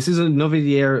 This is another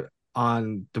year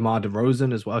on DeMar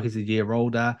DeRozan as well. He's a year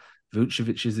older.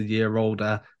 Vucevic is a year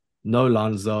older. No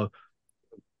Lonzo.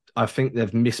 I think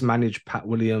they've mismanaged Pat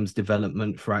Williams'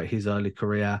 development throughout his early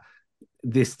career.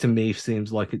 This, to me,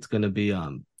 seems like it's going to be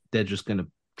they're just going to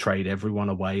trade everyone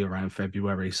away around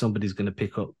February. Somebody's going to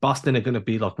pick up. Boston are going to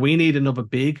be like, we need another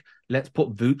big. Let's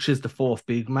put Vooch as the 4th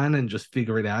big man and just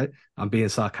figure it out. I'm being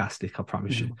sarcastic, I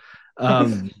promise you.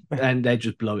 And they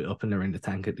just blow it up and they're in the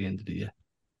tank at the end of the year.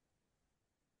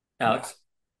 Alex?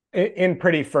 In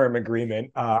pretty firm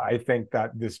agreement. I think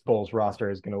that this Bulls roster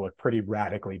is going to look pretty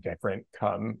radically different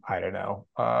come, I don't know,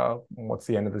 what's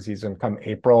the end of the season? Come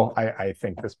April, I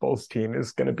think this Bulls team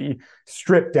is going to be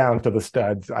stripped down to the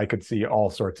studs. I could see all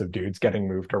sorts of dudes getting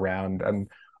moved around. And,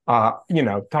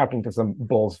 talking to some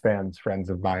Bulls fans, friends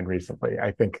of mine recently,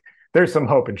 I think there's some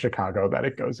hope in Chicago that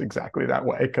it goes exactly that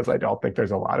way because I don't think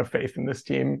there's a lot of faith in this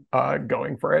team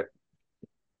going for it.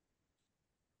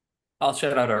 I'll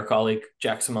shout out our colleague,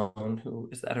 Jack Simone, who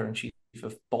is the editor-in-chief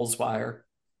of Bulls Wire.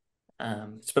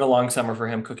 It's been a long summer for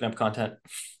him cooking up content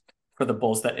for the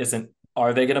Bulls that isn't,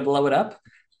 are they going to blow it up?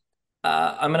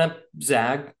 I'm going to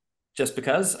zag just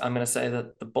because I'm going to say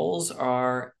that the Bulls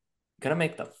are going to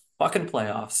make the fucking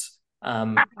playoffs.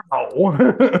 I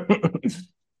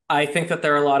think that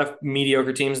there are a lot of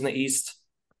mediocre teams in the East.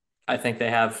 I think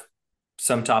they have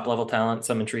some top-level talent,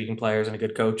 some intriguing players, and a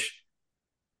good coach.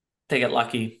 They get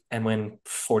lucky and win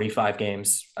 45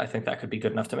 games. I think that could be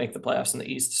good enough to make the playoffs in the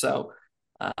East. So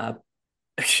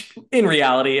in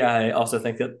reality, I also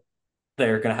think that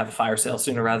they're going to have a fire sale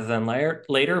sooner rather than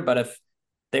later. But if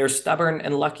they're stubborn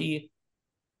and lucky,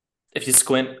 if you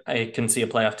squint, I can see a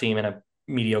playoff team in a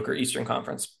mediocre Eastern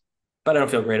Conference. But I don't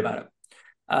feel great about it.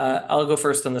 I'll go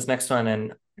first on this next one,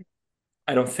 and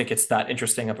I don't think it's that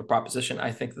interesting of a proposition.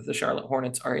 I think that the Charlotte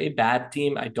Hornets are a bad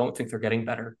team. I don't think they're getting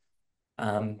better.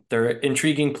 Their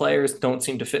intriguing players don't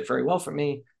seem to fit very well for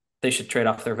me. They should trade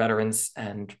off their veterans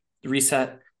and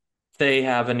reset. They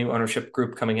have a new ownership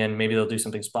group coming in. Maybe they'll do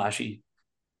something splashy.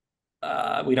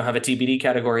 We don't have a TBD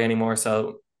category anymore,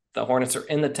 so the Hornets are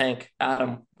in the tank.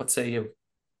 Adam, what say you?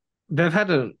 They've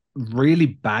had a really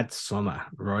bad summer,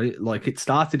 right? Like it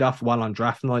started off well on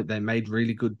draft night. They made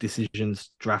really good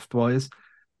decisions draft-wise.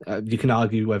 You can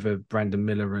argue whether Brandon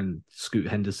Miller and Scoot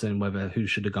Henderson, whether who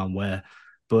should have gone where.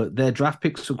 But their draft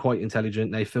picks were quite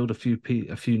intelligent. They filled a few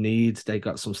needs. They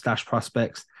got some stash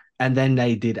prospects. And then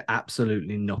they did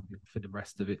absolutely nothing for the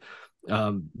rest of it.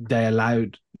 They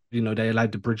allowed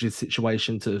the Bridges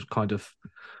situation to kind of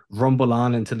rumble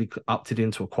on until he opted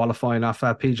into a qualifying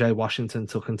offer. PJ Washington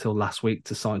took until last week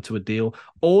to sign to a deal.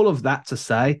 All of that to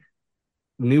say,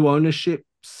 new ownership,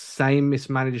 same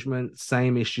mismanagement,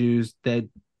 same issues. They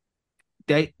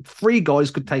three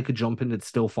guys could take a jump and they'd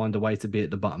still find a way to be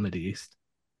at the bottom of the East.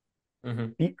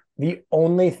 Mm-hmm. The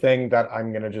only thing that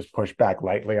I'm going to just push back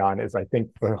lightly on is I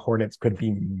think the Hornets could be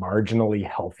marginally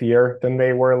healthier than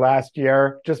they were last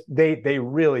year. Just they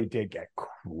really did get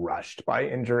crushed by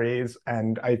injuries.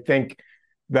 And I think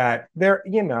that there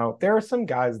are some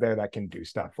guys there that can do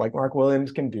stuff. Like Mark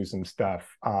Williams can do some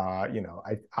stuff.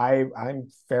 I'm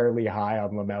fairly high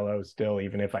on LaMelo still,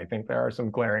 even if I think there are some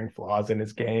glaring flaws in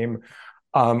his game.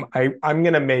 I'm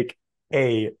going to make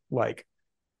a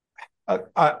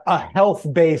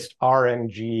health-based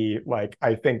RNG. Like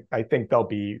I think they'll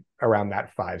be around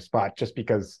that 5 spot just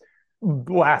because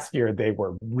last year they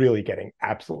were really getting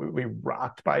absolutely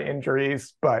rocked by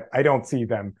injuries, but I don't see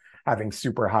them having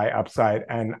super high upside.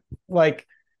 And like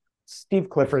Steve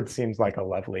Clifford seems like a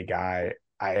lovely guy.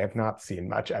 I have not seen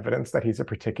much evidence that he's a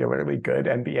particularly good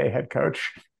NBA head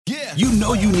coach. Yeah. You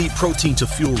know you need protein to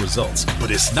fuel results,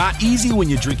 but it's not easy when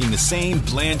you're drinking the same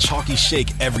bland, chalky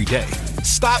shake every day.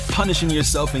 Stop punishing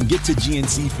yourself and get to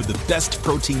GNC for the best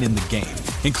protein in the game,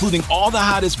 including all the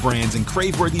hottest brands and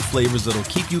crave-worthy flavors that'll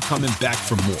keep you coming back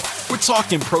for more. We're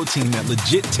talking protein that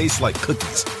legit tastes like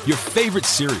cookies, your favorite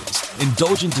cereals,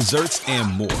 indulgent desserts, and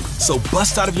more. So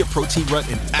bust out of your protein rut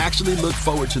and actually look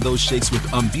forward to those shakes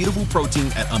with unbeatable protein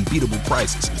at unbeatable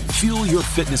prices. Fuel your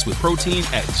fitness with protein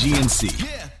at GNC.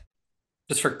 Yeah.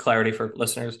 Just for clarity for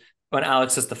listeners, when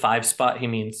Alex says the 5 spot, he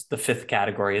means the 5th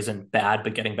category isn't bad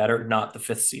but getting better, not the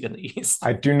 5th seed in the East.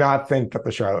 I do not think that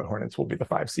the Charlotte Hornets will be the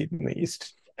 5 seed in the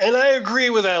East. And I agree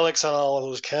with Alex on all of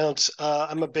those counts.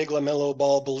 I'm a big LaMelo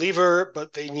Ball believer,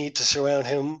 but they need to surround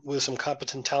him with some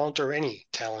competent talent or any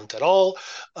talent at all.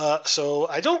 So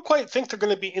I don't quite think they're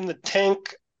going to be in the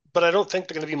tank, but I don't think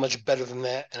they're going to be much better than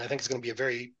that. And I think it's going to be a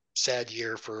very sad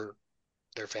year for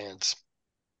their fans.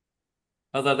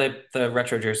 Although the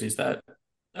retro jerseys that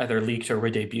either leaked or were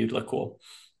debuted look cool.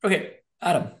 Okay,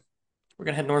 Adam, we're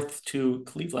going to head north to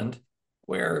Cleveland,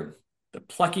 where the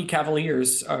plucky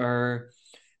Cavaliers are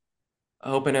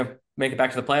hoping to make it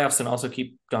back to the playoffs and also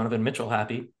keep Donovan Mitchell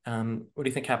happy. What do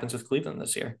you think happens with Cleveland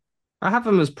this year? I have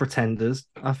them as pretenders.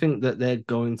 I think that they're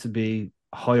going to be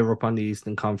higher up on the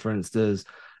Eastern Conference. There's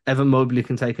Evan Mobley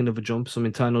can take another jump. Some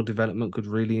internal development could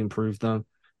really improve them.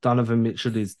 Donovan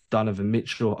Mitchell is Donovan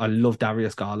Mitchell. I love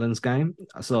Darius Garland's game.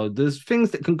 So there's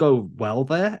things that can go well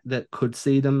there that could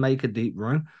see them make a deep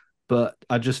run. But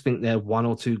I just think they're 1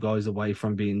 or 2 guys away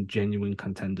from being genuine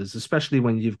contenders, especially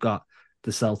when you've got the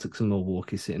Celtics and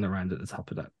Milwaukee sitting around at the top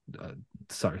of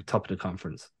top of the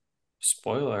conference.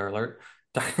 Spoiler alert.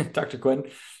 Dr. Quinn.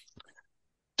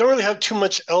 Don't really have too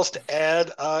much else to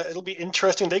add. It'll be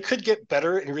interesting. They could get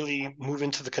better and really move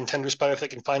into the contender spot if they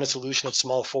can find a solution at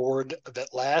small forward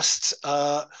that lasts.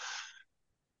 I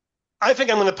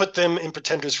think I'm going to put them in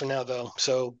pretenders for now, though.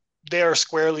 So they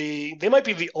might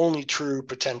be the only true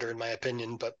pretender, in my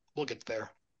opinion, but we'll get there.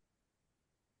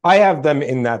 I have them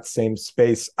in that same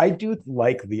space. I do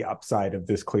like the upside of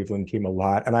this Cleveland team a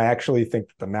lot, and I actually think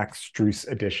that the Max Strus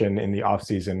addition in the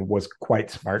offseason was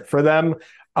quite smart for them.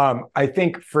 I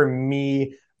think for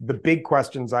me, the big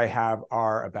questions I have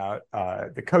are about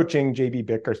the coaching. JB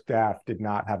Bickerstaff did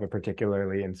not have a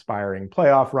particularly inspiring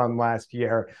playoff run last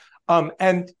year.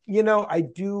 And, I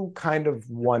do kind of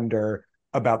wonder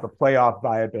about the playoff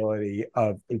viability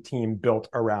of a team built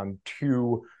around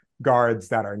 2 guards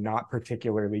that are not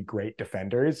particularly great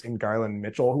defenders in Garland and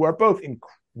Mitchell, who are both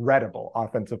incredible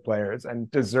offensive players and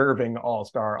deserving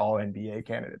all-star, all-NBA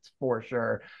candidates for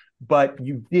sure. But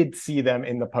you did see them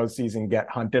in the postseason get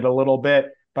hunted a little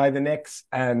bit by the Knicks.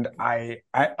 And I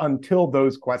until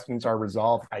those questions are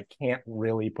resolved, I can't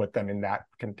really put them in that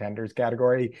contenders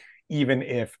category, even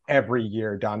if every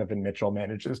year Donovan Mitchell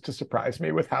manages to surprise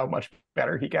me with how much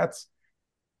better he gets.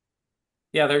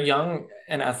 Yeah, they're young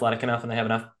and athletic enough, and they have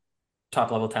enough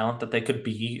top-level talent that they could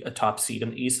be a top seed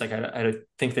in the East. Like I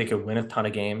think they could win a ton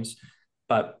of games.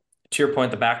 But to your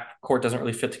point, the back court doesn't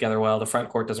really fit together well. The front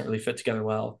court doesn't really fit together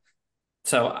well.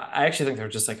 So I actually think they're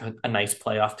just like a nice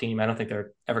playoff team. I don't think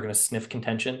they're ever going to sniff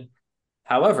contention.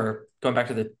 However, going back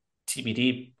to the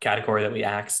TBD category that we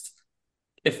asked,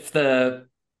 if the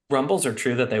rumbles are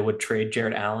true that they would trade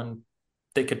Jared Allen,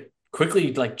 they could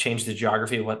quickly change the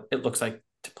geography of what it looks like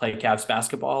to play Cavs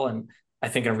basketball. And I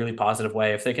think in a really positive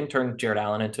way, if they can turn Jared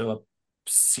Allen into a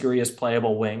serious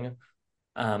playable wing,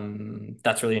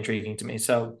 that's really intriguing to me.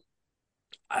 So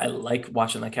I like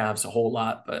watching the Cavs a whole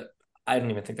lot, but I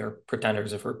don't even think they're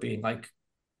pretenders if we're being like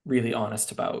really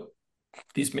honest about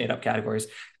these made up categories.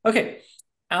 Okay,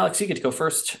 Alex, you get to go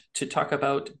first to talk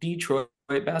about Detroit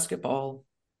basketball.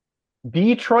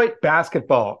 Detroit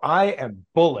basketball. I am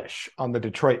bullish on the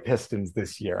Detroit Pistons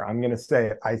this year. I'm going to say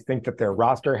it. I think that their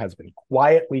roster has been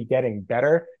quietly getting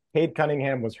better. Cade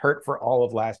Cunningham was hurt for all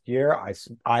of last year.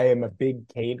 I am a big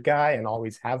Cade guy and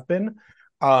always have been.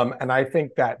 And I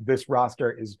think that this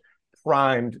roster is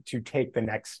primed to take the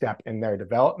next step in their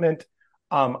development.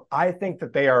 I think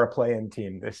that they are a play-in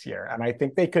team this year, and I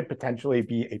think they could potentially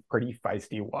be a pretty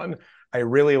feisty one. I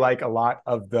really like a lot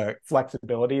of the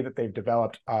flexibility that they've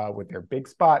developed with their big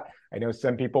spot. I know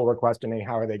some people were questioning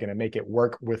how are they going to make it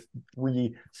work with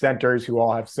 3 centers who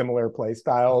all have similar play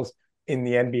styles in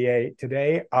the NBA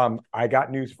today. I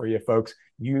got news for you, folks.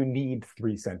 You need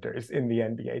 3 centers in the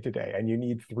NBA today, and you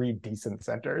need 3 decent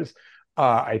centers.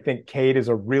 I think Cade is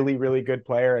a really, really good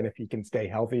player, and if he can stay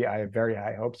healthy, I have very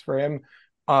high hopes for him.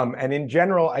 And in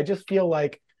general, I just feel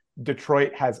like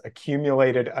Detroit has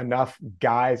accumulated enough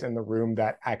guys in the room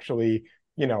that actually,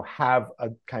 have a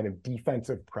kind of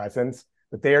defensive presence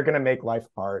that they are going to make life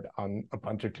hard on a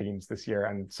bunch of teams this year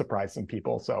and surprise some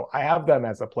people. So I have them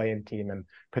as a play-in team and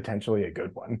potentially a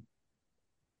good one.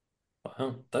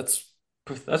 Wow, that's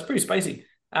pretty spicy.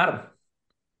 Adam.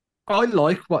 I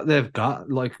like what they've got.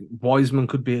 Like Wiseman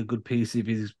could be a good piece if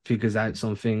he figures out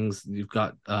some things. You've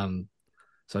got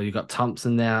so you got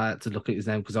Thompson there. I had to look at his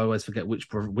name because I always forget which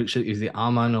is it,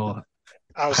 Arman or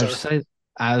how do you say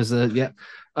Hauser? Yeah.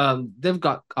 They've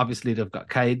got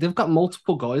Cade. They've got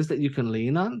multiple guys that you can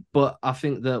lean on. But I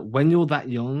think that when you're that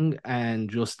young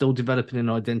and you're still developing an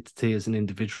identity as an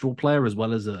individual player as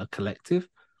well as a collective,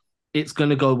 it's going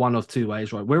to go one of 2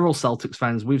 ways, right? We're all Celtics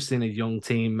fans. We've seen a young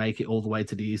team make it all the way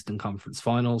to the Eastern Conference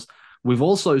Finals. We've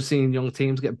also seen young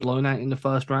teams get blown out in the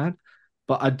first round.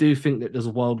 But I do think that there's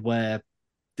a world where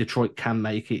Detroit can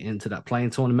make it into that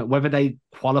playing tournament. Whether they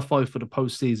qualify for the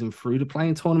postseason through the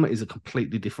playing tournament is a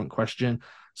completely different question.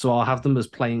 So I'll have them as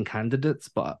playing candidates,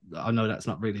 but I know that's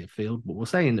not really a field, but we'll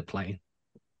say in the playing.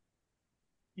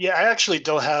 Yeah, I actually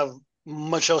don't have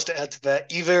much else to add to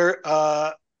that either.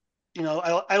 I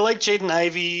like Jaden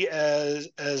Ivey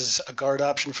as a guard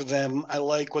option for them. I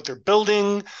like what they're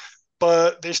building,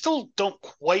 but they still don't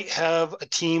quite have a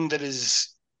team that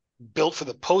is built for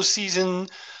the postseason.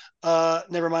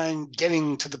 Never mind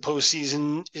getting to the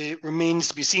postseason. It remains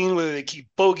to be seen whether they keep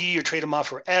Bogey or trade him off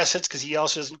for assets because he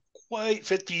also doesn't quite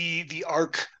fit the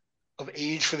arc of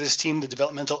age for this team, the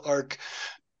developmental arc.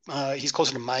 He's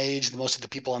closer to my age than most of the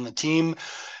people on the team,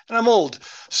 and I'm old,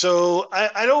 so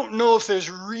I don't know if there's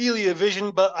really a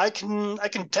vision, but I can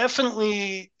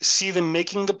definitely see them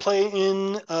making the play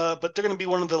in. But they're going to be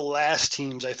one of the last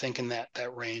teams, I think, in that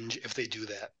range if they do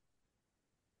that.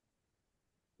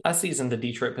 Last season, the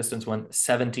Detroit Pistons won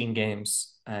 17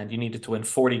 games, and you needed to win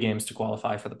 40 games to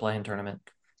qualify for the play-in tournament.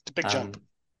 It's a big jump.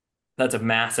 That's a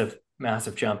massive,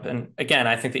 massive jump. And again,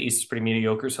 I think the East is pretty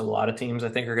mediocre, so a lot of teams I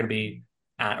think are going to be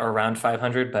at or around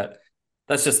 500, but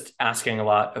that's just asking a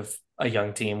lot of a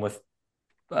young team with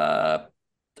a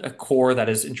core that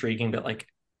is intriguing, but like,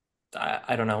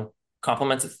 I don't know,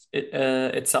 complements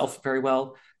itself very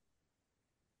well.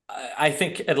 I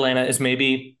think Atlanta is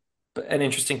maybe an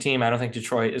interesting team. I don't think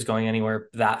Detroit is going anywhere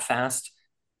that fast.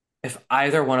 If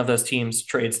either one of those teams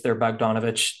trades their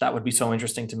Bogdanovich, that would be so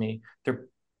interesting to me. They're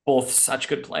both such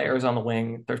good players on the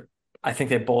wing. I think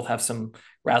they both have some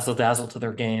razzle dazzle to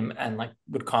their game and like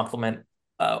would complement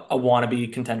a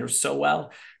wannabe contender so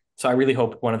well. So I really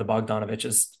hope one of the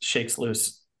Bogdanoviches shakes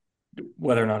loose,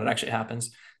 whether or not it actually happens.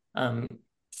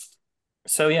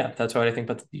 So yeah, that's what I think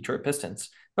about the Detroit Pistons.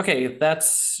 Okay,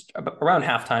 that's around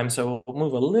halftime, so we'll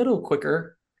move a little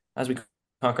quicker as we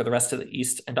conquer the rest of the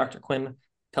East. And Dr. Quinn,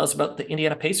 tell us about the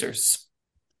Indiana Pacers.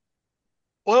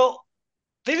 Well,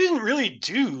 they didn't really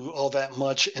do all that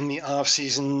much in the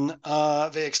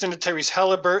offseason. They extended Tyrese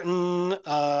Halliburton.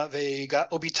 They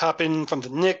got Obi Toppin from the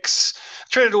Knicks,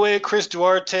 traded away Chris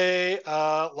Duarte,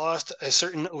 lost a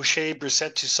certain O'Shea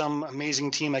Brissett to some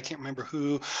amazing team. I can't remember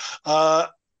who.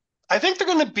 I think they're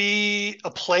going to be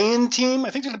a play-in team. I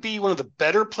think they're going to be one of the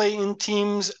better play-in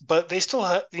teams, but they still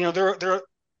have, they're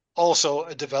also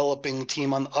a developing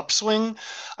team on the upswing.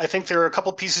 I think they're a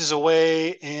couple pieces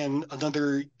away and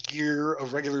another year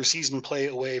of regular season play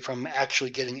away from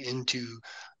actually getting into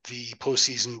the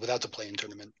postseason without the play-in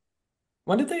tournament.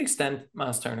 When did they extend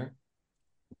Miles Turner?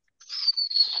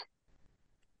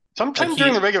 Sometime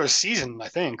during the regular season, I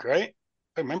think, right?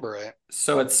 If I remember right.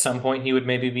 So at some point he would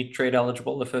maybe be trade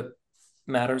eligible if it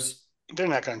matters. They're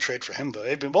not going to trade for him,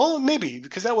 though. Well, maybe,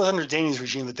 because that was under Danny's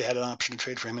regime that they had an option to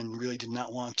trade for him and really did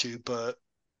not want to, but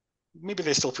maybe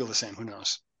they still feel the same. Who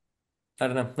knows? I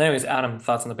don't know. Anyways, Adam,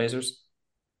 thoughts on the Pacers?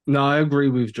 No, I agree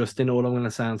with Justin. All I'm going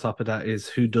to say on top of that is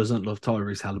who doesn't love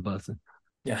Tyrese Halliburton?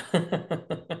 Yeah.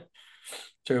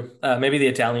 True. Maybe the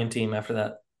Italian team after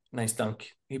that nice dunk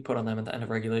he put on them at the end of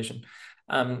regulation.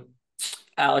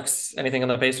 Alex, anything on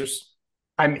the Pacers?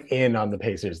 I'm in on the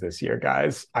Pacers this year,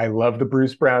 guys. I love the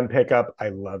Bruce Brown pickup. I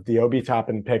love the Obi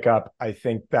Toppin pickup. I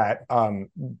think that,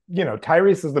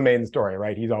 Tyrese is the main story,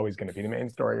 right? He's always going to be the main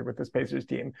story with this Pacers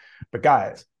team. But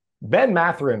guys, Ben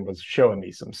Mathurin was showing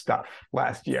me some stuff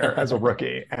last year as a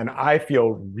rookie, and I feel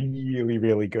really,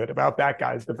 really good about that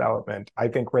guy's development. I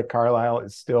think Rick Carlisle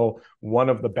is still one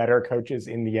of the better coaches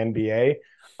in the NBA.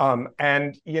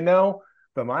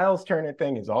 The Miles Turner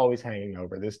thing is always hanging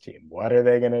over this team. What are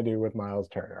they going to do with Miles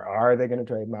Turner? Are they going to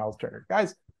trade Miles Turner?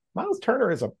 Guys, Miles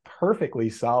Turner is a perfectly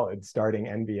solid starting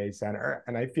NBA center,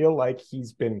 and I feel like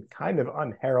he's been kind of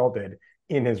unheralded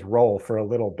in his role for a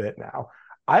little bit now.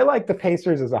 I like the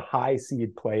Pacers as a high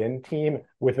seed play-in team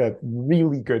with a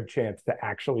really good chance to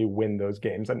actually win those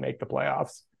games and make the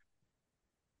playoffs.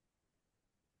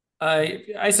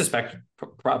 I suspect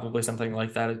probably something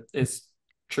like that is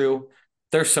true.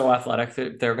 They're so athletic.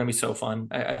 They're going to be so fun.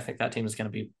 I think that team is going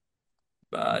to be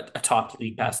a top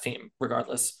league pass team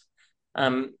regardless.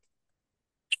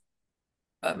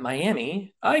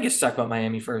 Miami, I guess talk about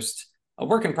Miami first. A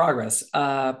work in progress.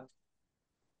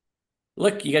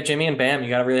 Look, you got Jimmy and Bam. You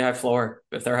got a really high floor.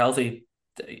 If they're healthy,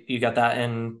 you got that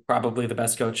and probably the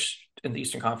best coach in the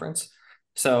Eastern Conference.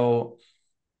 So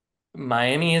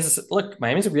Miami's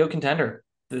a real contender.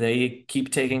 They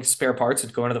keep taking spare parts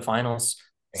and going to the finals.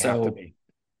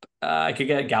 I could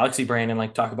get galaxy brain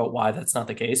and talk about why that's not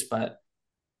the case, but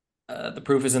the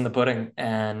proof is in the pudding.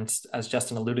 And as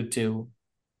Justin alluded to,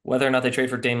 whether or not they trade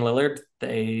for Dame Lillard,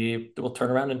 they will turn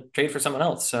around and trade for someone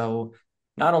else. So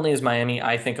not only is Miami,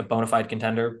 I think, a bona fide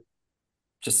contender,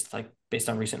 just based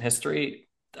on recent history,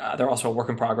 they're also a work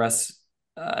in progress,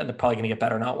 and they're probably going to get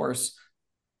better, not worse.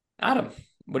 Adam,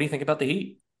 what do you think about the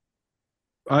Heat?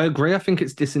 I agree. I think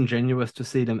it's disingenuous to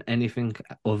see them anything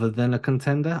other than a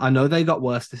contender. I know they got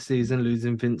worse this season.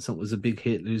 Losing Vincent was a big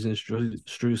hit. Losing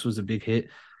Strus was a big hit.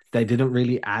 They didn't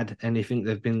really add anything.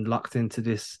 They've been locked into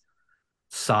this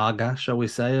saga, shall we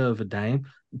say, over Dame.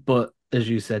 But as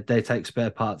you said, they take spare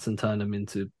parts and turn them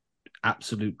into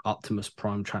absolute Optimus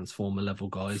Prime Transformer level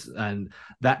guys. And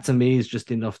that to me is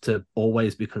just enough to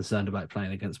always be concerned about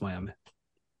playing against Miami.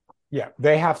 Yeah,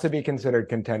 they have to be considered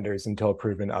contenders until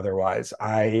proven otherwise.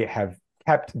 I have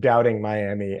kept doubting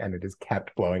Miami, and it has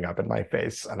kept blowing up in my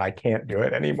face, and I can't do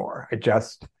it anymore. I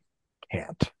just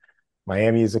can't.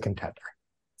 Miami is a contender.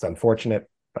 It's unfortunate,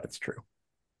 but it's true.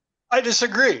 I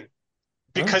disagree,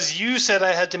 because you said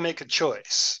I had to make a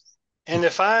choice. And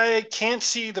if I can't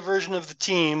see the version of the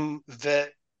team that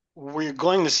we're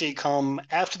going to see come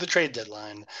after the trade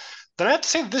deadline, then I have to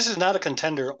say this is not a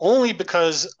contender, only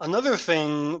because another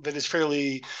thing that is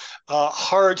fairly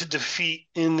hard to defeat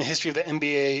in the history of the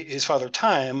NBA is Father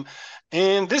Time.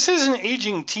 And this is an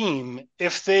aging team.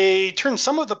 If they turn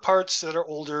some of the parts that are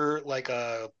older, like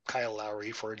Kyle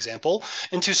Lowry, for example,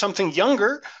 into something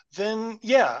younger, then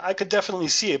yeah, I could definitely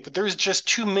see it. But there's just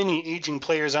too many aging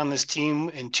players on this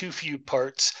team and too few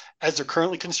parts as they're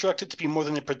currently constructed to be more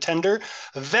than a pretender.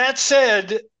 That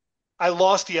said, I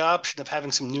lost the option of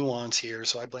having some nuance here,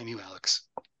 so I blame you, Alex.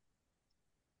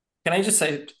 Can I just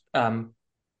say,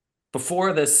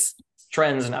 before this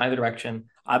trends in either direction,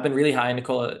 I've been really high on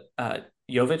Nikola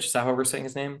Jovic. Is that how we're saying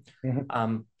his name?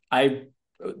 Mm-hmm.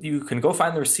 You can go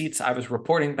find the receipts. I was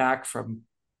reporting back from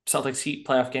Celtics Heat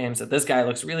playoff games that this guy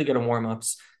looks really good in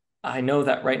warmups. I know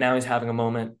that right now he's having a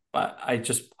moment, but I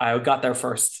got there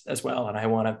first as well, and I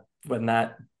want to, when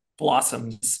that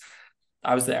blossoms,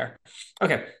 I was there.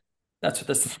 Okay. That's what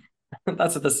this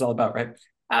is all about, right?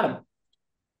 Adam,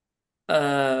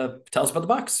 tell us about the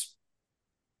Bucks.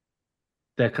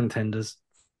 They're contenders.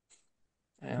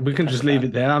 Yeah, we can just leave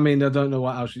it there. I mean, I don't know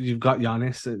what else you've got.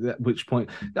 Giannis at which point.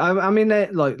 I mean,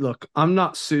 look, I'm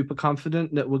not super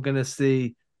confident that we're going to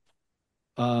see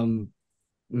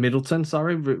Middleton,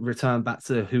 return back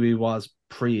to who he was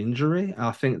pre-injury.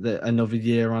 I think that another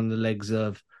year on the legs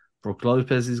of Brook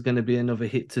Lopez is going to be another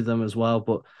hit to them as well,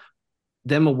 but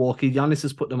then Milwaukee, Giannis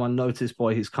has put them on notice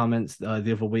by his comments the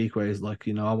other week where he's like,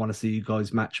 I want to see you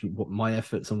guys match my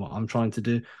efforts and what I'm trying to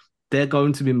do. They're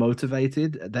going to be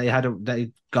motivated.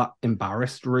 They got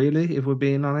embarrassed, really, if we're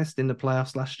being honest, in the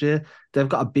playoffs last year. They've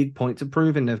got a big point to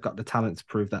prove, and they've got the talent to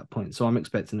prove that point. So I'm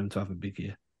expecting them to have a big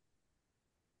year.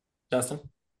 Justin?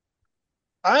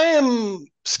 I am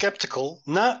skeptical,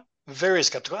 not very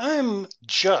skeptical. I'm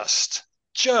just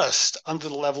under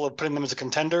the level of putting them as a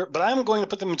contender, but I'm going to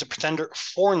put them as a pretender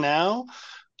for now.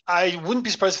 I wouldn't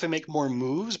be surprised if they make more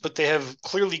moves, but they have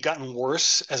clearly gotten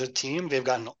worse as a team. They've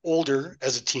gotten older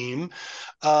as a team.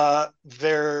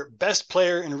 Their best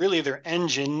player and really their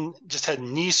engine just had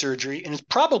knee surgery and is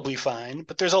probably fine,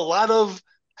 but there's a lot of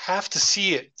have to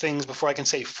see it things before I can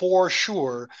say for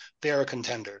sure they are a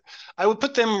contender. I would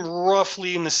put them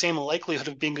roughly in the same likelihood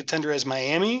of being a contender as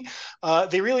Miami.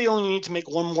 They really only need to make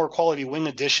one more quality wing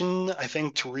addition, I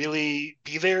think, to really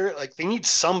be there. Like they need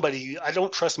somebody. I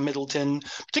don't trust Middleton,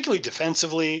 particularly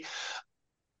defensively.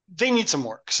 They need some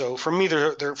work. So for me,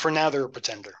 they're for now they're a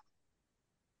pretender.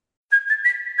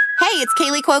 Hey, it's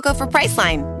Kaylee Cuoco for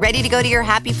Priceline. Ready to go to your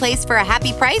happy place for a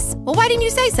happy price? Well, why didn't you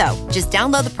say so? Just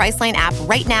download the Priceline app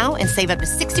right now and save up to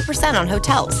 60% on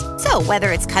hotels. So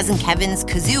whether it's Cousin Kevin's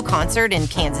Kazoo Concert in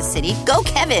Kansas City, go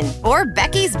Kevin, or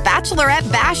Becky's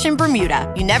Bachelorette Bash in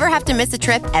Bermuda, you never have to miss a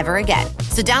trip ever again.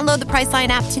 So download the Priceline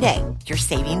app today. Your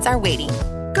savings are waiting.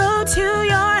 Go to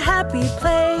your happy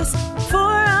place for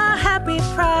a happy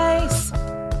price.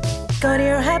 Go to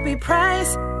your happy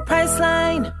price,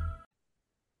 Priceline.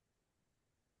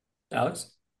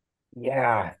 Alex?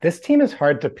 Yeah, this team is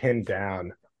hard to pin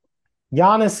down.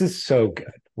 Giannis is so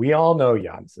good. We all know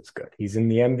Giannis is good. He's in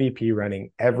the MVP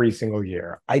running every single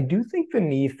year. I do think the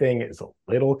knee thing is a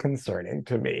little concerning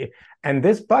to me. And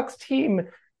this Bucks team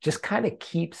just kind of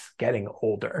keeps getting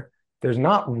older. There's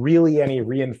not really any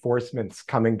reinforcements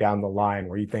coming down the line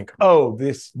where you think, oh,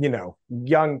 this,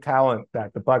 young talent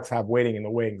that the Bucks have waiting in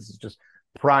the wings is just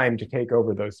primed to take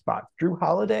over those spots. Drew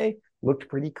Holiday looked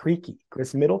pretty creaky.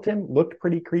 Chris Middleton looked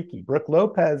pretty creaky. Brook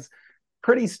Lopez,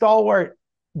 pretty stalwart,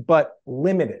 but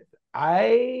limited.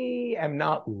 I am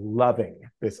not loving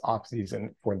this offseason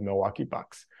for the Milwaukee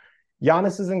Bucks.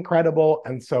 Giannis is incredible,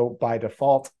 and so by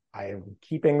default, I am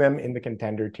keeping them in the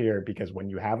contender tier because when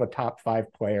you have a top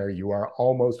 5 player, you are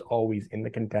almost always in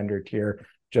the contender tier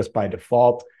just by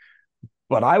default.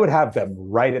 But I would have them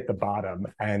right at the bottom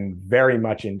and very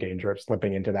much in danger of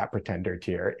slipping into that pretender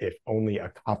tier if only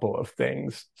a couple of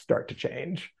things start to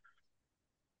change.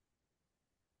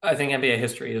 I think NBA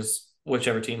history is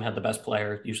whichever team had the best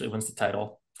player usually wins the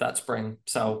title that spring.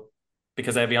 So,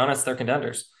 because I'll be honest, they're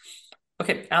contenders.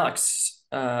 Okay, Alex,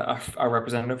 our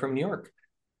representative from New York.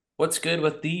 What's good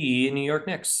with the New York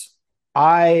Knicks?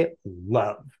 I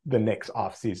love the Knicks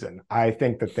offseason. I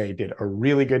think that they did a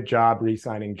really good job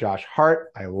re-signing Josh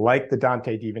Hart. I like the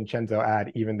Dante DiVincenzo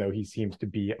ad, even though he seems to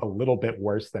be a little bit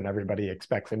worse than everybody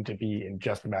expects him to be in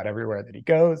just about everywhere that he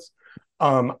goes.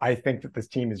 I think that this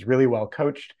team is really well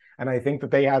coached, and I think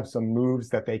that they have some moves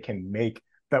that they can make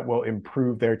that will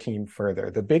improve their team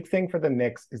further. The big thing for the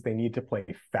Knicks is they need to play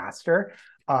faster,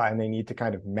 and they need to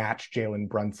kind of match Jalen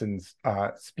Brunson's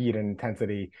speed and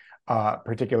intensity,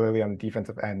 particularly on the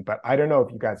defensive end. But I don't know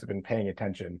if you guys have been paying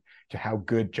attention to how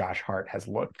good Josh Hart has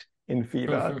looked in FIBA.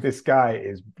 Mm-hmm. This guy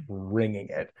is bringing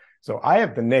it. So I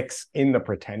have the Knicks in the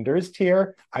pretenders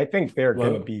tier. I think they're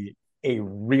going to be a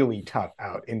really tough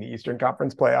out in the Eastern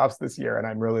Conference playoffs this year, and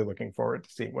I'm really looking forward to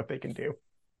seeing what they can do.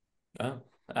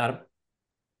 Adam?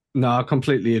 No, I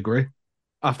completely agree.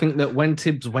 I think that when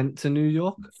Tibbs went to New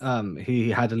York, he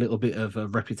had a little bit of a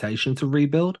reputation to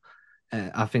rebuild.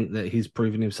 I think that he's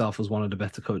proven himself as one of the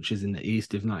better coaches in the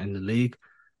East, if not in the league.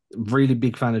 Really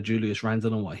big fan of Julius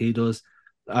Randle and what he does.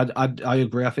 I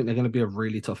agree. I think they're going to be a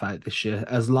really tough out this year.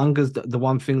 As long as the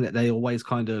one thing that they always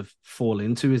kind of fall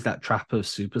into is that trap of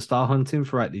superstar hunting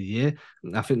throughout the year.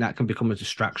 I think that can become a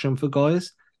distraction for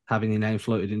guys. Having your name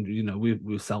floated in,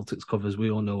 with Celtics covers, we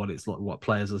all know what it's like, what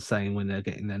players are saying when they're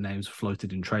getting their names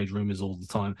floated in trade rumors all the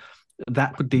time.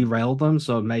 That could derail them.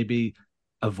 So maybe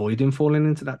avoiding falling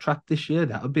into that trap this year,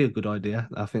 that would be a good idea.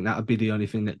 I think that would be the only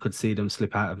thing that could see them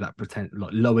slip out of that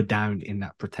lower down in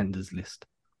that pretenders list.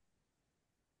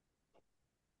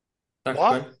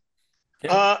 What?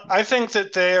 Yeah. I think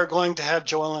that they are going to have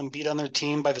Joel Embiid on their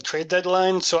team by the trade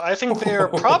deadline. So I think they are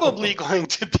probably going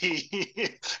to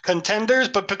be contenders.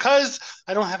 But because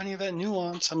I don't have any of that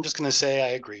nuance, I'm just going to say I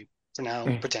agree for now.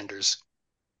 Pretenders.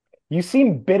 You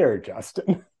seem bitter,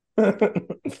 Justin.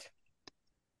 It's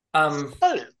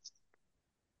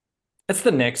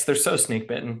the Knicks. They're so snake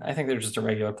bitten. I think they're just a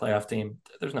regular playoff team.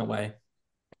 There's no way.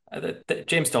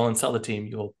 James Dolan, sell the team.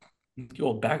 You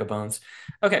old bag of bones.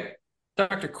 Okay.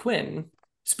 Dr. Quinn,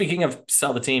 speaking of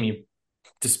sell the team, you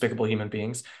despicable human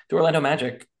beings, the Orlando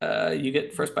Magic, you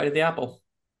get first bite of the apple.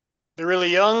 They're really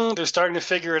young. They're starting to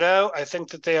figure it out. I think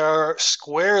that they are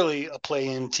squarely a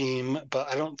play-in team, but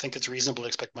I don't think it's reasonable to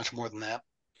expect much more than that.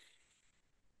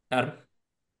 Adam?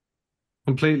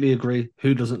 Completely agree.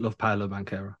 Who doesn't love Paolo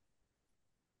Banchero?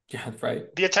 Yeah, right.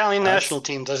 The Italian national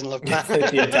team doesn't look bad.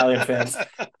 The Italian fans.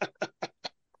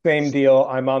 Same deal.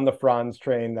 I'm on the Franz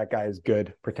train. That guy is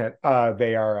good. Pretend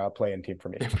they are a playing team for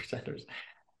me. Pretenders.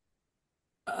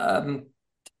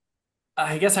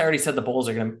 I guess I already said the Bulls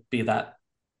are going to be that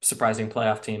surprising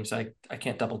playoff team, so I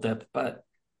can't double dip. But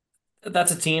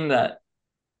that's a team that,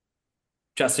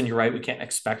 Justin, you're right. We can't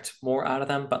expect more out of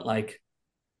them, but like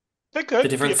they could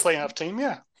be a playoff team,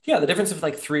 yeah. Yeah, the difference of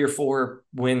like 3 or 4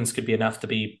 wins could be enough to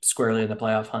be squarely in the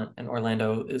playoff hunt. And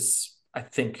Orlando is, I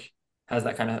think, has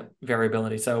that kind of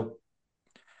variability. So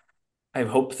I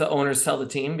hope the owners sell the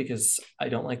team because I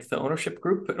don't like the ownership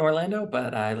group in Orlando,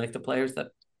 but I like the players that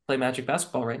play Magic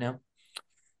basketball right now.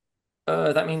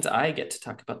 That means I get to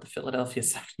talk about the Philadelphia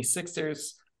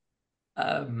 76ers.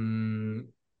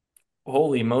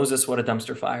 Holy Moses, what a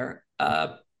dumpster fire.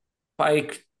 By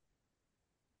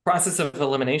process of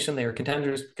elimination, they are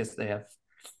contenders because they have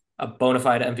a bona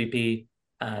fide MVP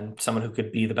and someone who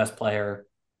could be the best player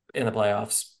in the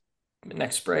playoffs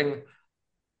next spring.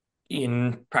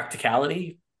 In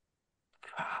practicality,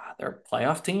 they're a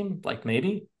playoff team, like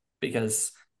maybe,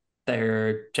 because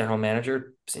their general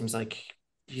manager seems like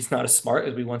he's not as smart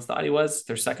as we once thought he was.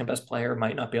 Their second best player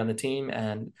might not be on the team,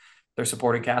 and their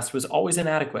supporting cast was always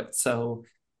inadequate. So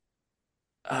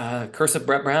curse of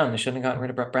Brett Brown. They shouldn't have gotten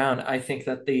rid of Brett Brown. I think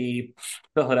that the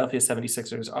Philadelphia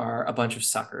 76ers are a bunch of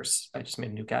suckers. I just made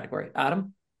a new category.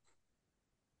 Adam?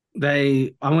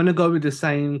 I'm going to go with the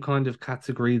same kind of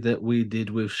category that we did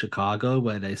with Chicago,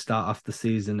 where they start off the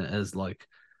season as like,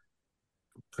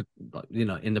 you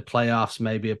know, in the playoffs,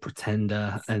 maybe a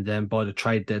pretender, and then by the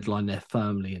trade deadline, they're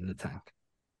firmly in the tank.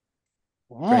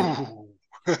 Ooh.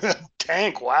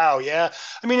 Tank, wow, yeah.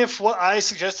 I mean, if what I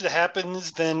suggested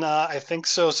happens, then I think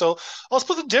so. So I'll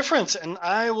split the difference, and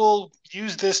I will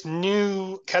use this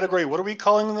new category. What are we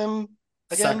calling them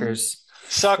again? Suckers.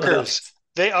 Suckers.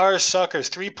 They are suckers.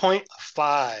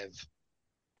 3.5.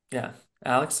 Yeah.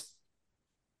 Alex?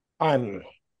 The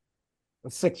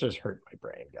Sixers hurt my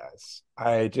brain, guys.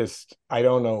 I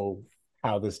don't know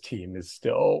how this team is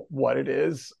still what it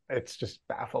is. It's just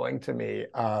baffling to me.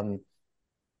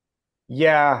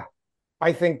 Yeah,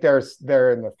 I think they're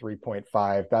in the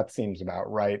 3.5. That seems about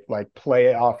right. Like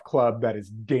playoff club that is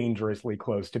dangerously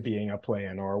close to being a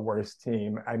play-in or a worse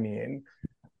team. I mean,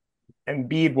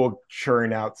 Embiid will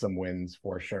churn out some wins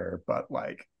for sure, but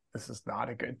like this is not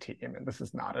a good team and this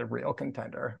is not a real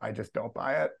contender. I just don't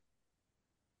buy it.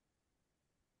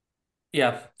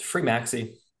 Yeah, free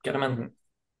Maxey. Get him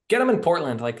in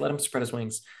Portland. Like, let him spread his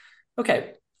wings.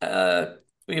 Okay. We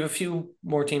have a few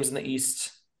more teams in the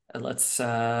East.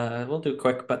 We'll do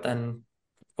quick, but then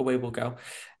away we'll go.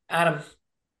 Adam,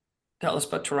 tell us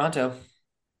about Toronto.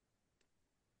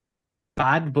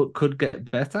 Bad, but could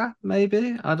get better,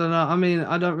 maybe. I don't know. I mean,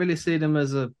 I don't really see them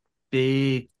as a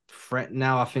big threat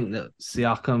now. I think that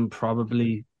Siakam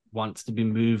probably wants to be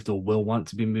moved or will want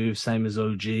to be moved, same as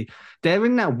OG. They're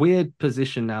in that weird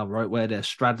position now, right, where they're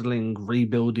straddling,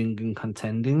 rebuilding, and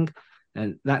contending,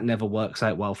 and that never works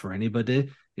out well for anybody.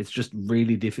 It's just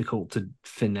really difficult to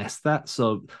finesse that.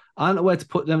 So I don't know where to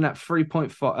put them. That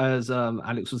 3.5, as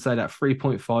Alex would say, that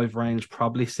 3.5 range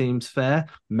probably seems fair.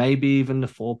 Maybe even the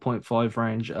 4.5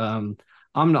 range. I'm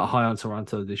not high on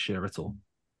Toronto this year at all.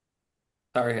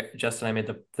 Sorry, Justin, I made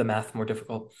the math more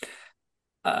difficult.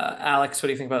 Alex, what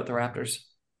do you think about the Raptors?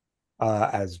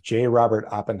 As J. Robert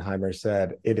Oppenheimer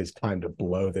said, it is time to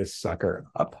blow this sucker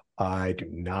up. I do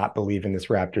not believe in this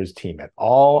Raptors team at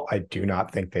all. I do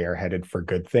not think they are headed for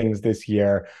good things this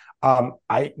year. I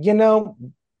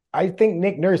think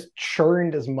Nick Nurse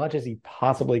churned as much as he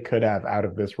possibly could have out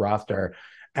of this roster,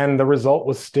 and the result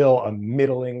was still a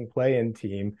middling play-in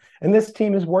team. And this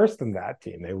team is worse than that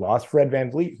team. They lost Fred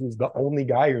VanVleet, who's the only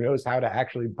guy who knows how to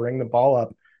actually bring the ball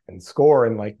up and score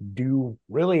and like do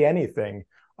really anything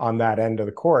on that end of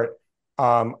the court.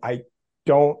 I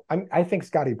think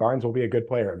Scotty Barnes will be a good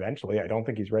player eventually. I don't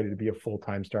think he's ready to be a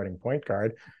full-time starting point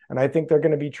guard. And I think they're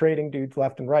going to be trading dudes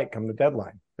left and right come the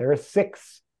deadline. They're a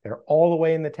 6. They're all the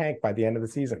way in the tank by the end of the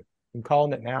season. I'm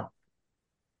calling it now.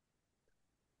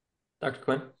 Dr.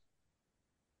 Quinn?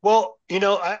 Well,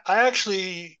 I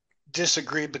actually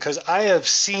disagree because I have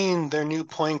seen their new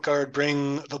point guard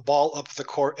bring the ball up the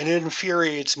court, and it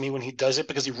infuriates me when he does it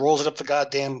because he rolls it up the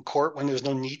goddamn court when there's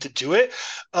no need to do it.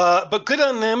 But good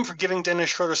on them for giving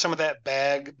Dennis Schroeder some of that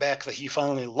bag back that he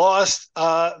finally lost.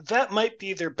 That might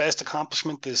be their best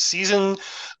accomplishment this season.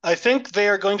 I think they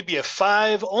are going to be a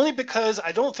 5 only because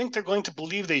I don't think they're going to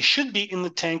believe they should be in the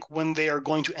tank when they are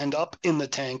going to end up in the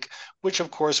tank, which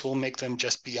of course will make them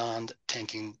just beyond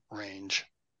tanking range.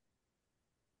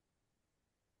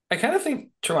 I kind of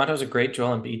think Toronto's a great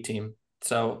Joel Embiid team.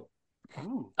 So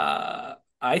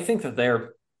I think that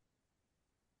they're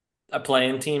a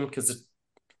play-in team because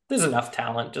there's enough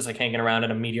talent just like hanging around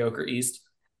in a mediocre East.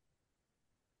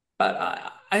 But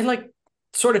I like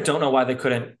sort of don't know why they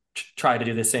couldn't try to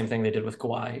do the same thing they did with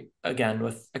Kawhi again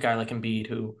with a guy like Embiid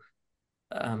who,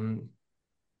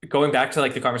 going back to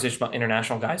like the conversation about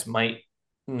international guys might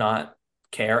not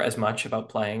care as much about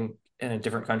playing in a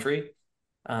different country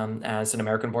as an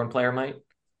American-born player might.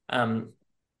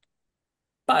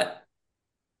 But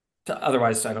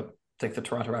otherwise, I don't think the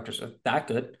Toronto Raptors are that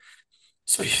good.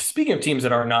 Speaking of teams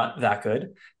that are not that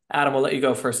good, Adam, we'll let you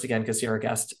go first again because you're a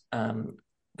guest.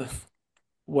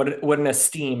 What an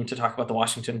esteem to talk about the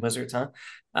Washington Wizards, huh?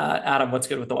 Adam, what's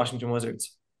good with the Washington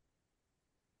Wizards?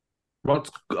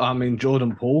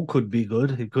 Jordan Poole could be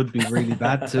good. He could be really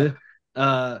bad too.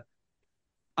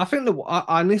 I think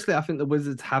honestly, I think the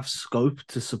Wizards have scope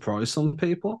to surprise some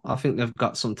people. I think they've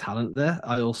got some talent there.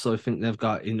 I also think they've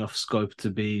got enough scope to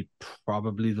be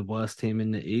probably the worst team in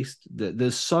the East.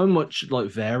 There's so much like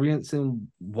variance in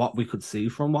what we could see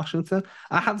from Washington.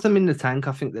 I have them in the tank.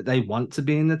 I think that they want to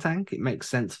be in the tank. It makes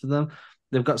sense for them.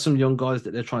 They've got some young guys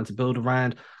that they're trying to build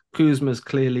around. Kuzma's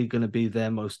clearly going to be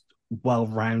their most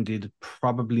well-rounded,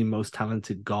 probably most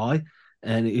talented guy.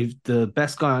 And if the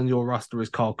best guy on your roster is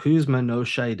Kyle Kuzma, no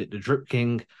shade at the Drip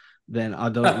King, then I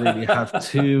don't really have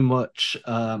too much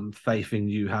faith in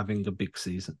you having a big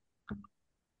season.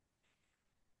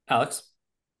 Alex?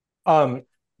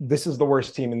 This is the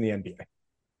worst team in the NBA.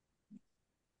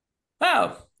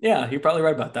 Wow. Yeah, you're probably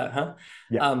right about that, huh?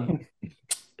 Yeah.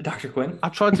 Dr. Quinn? I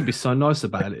tried to be so nice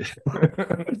about it.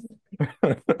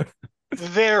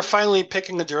 They're finally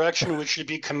picking a direction which should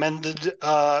be commended.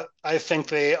 I think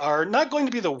they are not going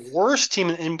to be the worst team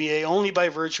in the NBA only by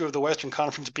virtue of the Western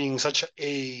Conference being such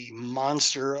a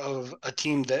monster of a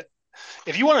team that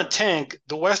if you want to tank,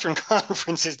 the Western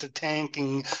Conference is the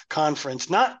tanking conference,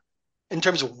 not in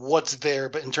terms of what's there,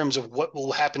 but in terms of what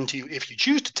will happen to you if you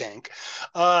choose to tank.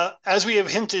 As we have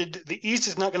hinted, the East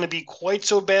is not going to be quite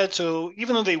so bad. So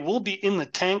even though they will be in the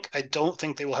tank, I don't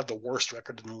think they will have the worst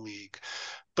record in the league.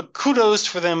 But kudos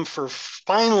for them for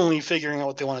finally figuring out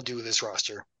what they want to do with this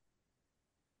roster.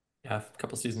 Yeah, a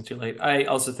couple seasons too late. I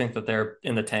also think that they're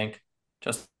in the tank,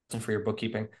 Justin, for your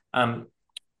bookkeeping. I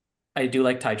do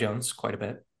like Ty Jones quite a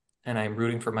bit, and I'm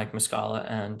rooting for Mike Muscala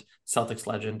and Celtics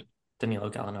legend Danilo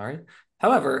Gallinari.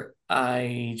 However,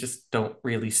 I just don't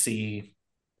really see...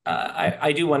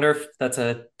 I do wonder if that's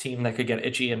a team that could get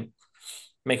itchy and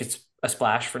make it a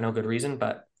splash for no good reason,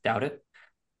 but doubt it.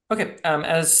 Okay,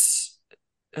 as...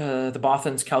 the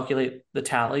Bothans calculate the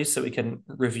tallies so we can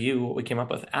review what we came up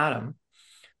with. Adam,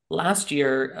 last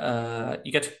year,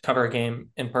 you get to cover a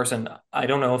game in person. I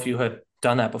don't know if you had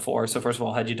done that before. So first of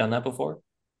all, had you done that before?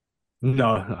 No,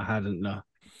 I hadn't, no.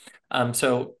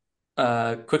 So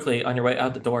quickly on your way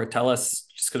out the door, tell us,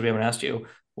 just because we haven't asked you,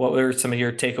 what were some of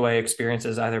your takeaway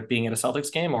experiences, either being at a Celtics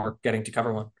game or getting to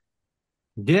cover one?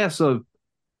 Yeah, so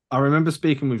I remember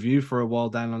speaking with you for a while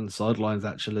down on the sidelines,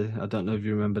 actually. I don't know if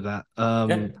you remember that.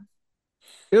 Yeah.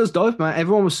 It was dope, man.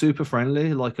 Everyone was super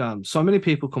friendly. Like, so many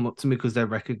people come up to me because they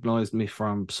recognized me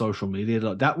from social media.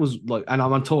 Like, that was like, and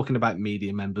I'm talking about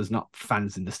media members, not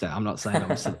fans in the state. I'm not saying I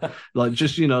was like,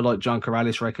 just, like John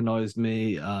Corrales recognized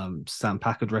me, Sam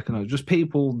Packard recognized, just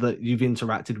people that you've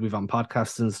interacted with on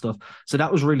podcasts and stuff. So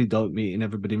that was really dope meeting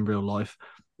everybody in real life.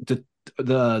 The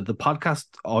podcast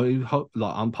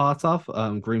I'm part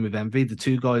of, Green with Envy, the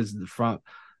two guys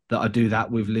that I do that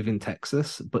with live in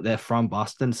Texas, but they're from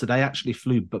Boston, so they actually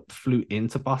flew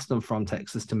into Boston from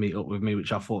Texas to meet up with me,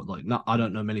 which I thought I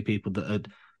don't know many people that would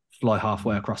fly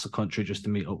halfway across the country just to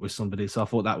meet up with somebody, so I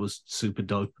thought that was super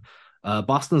dope.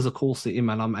 Boston's a cool city,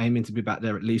 man. I'm aiming to be back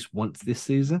there at least once this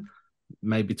season,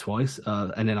 maybe twice,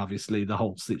 and then obviously the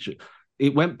whole situation.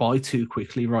 It went by too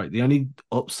quickly, right? The only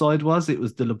upside was it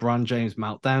was the LeBron James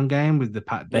meltdown game with the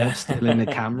Pat Bev still in the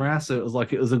camera. So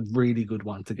it was a really good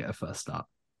one to get a first start.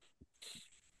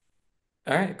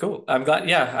 All right, cool. I'm glad.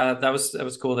 Yeah, that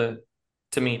was cool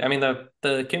to meet. I mean,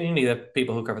 the community, the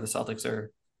people who cover the Celtics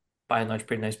are by and large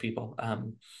pretty nice people.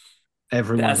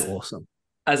 Everyone's awesome.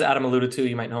 As Adam alluded to,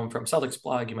 you might know him from Celtics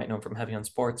blog. You might know him from Heavy on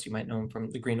Sports. You might know him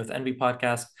from the Green with Envy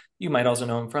podcast. You might also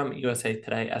know him from USA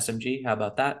Today, SMG. How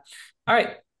about that? All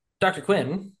right, Dr.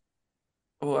 Quinn,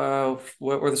 what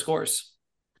were the scores?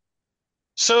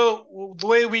 So the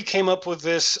way we came up with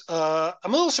this, I'm a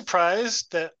little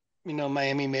surprised that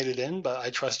Miami made it in, but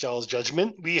I trust y'all's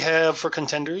judgment. We have for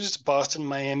contenders Boston,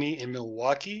 Miami, and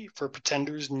Milwaukee. For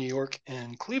pretenders, New York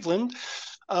and Cleveland.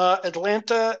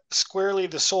 Atlanta, squarely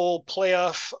the sole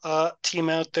playoff team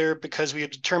out there because we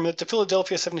have determined that the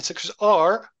Philadelphia 76ers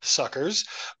are suckers.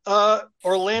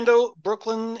 Orlando,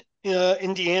 Brooklyn,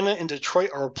 Indiana and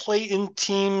Detroit are play-in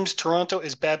teams. Toronto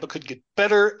is bad but could get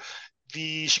better.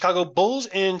 The Chicago Bulls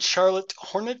and Charlotte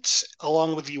Hornets,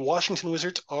 along with the Washington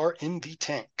Wizards, are in the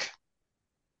tank.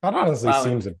 That honestly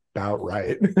seems about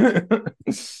right.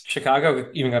 Chicago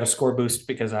even got a score boost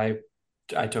because I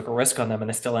took a risk on them and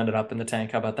they still ended up in the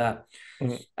tank. How about that?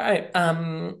 Mm-hmm. All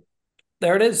right.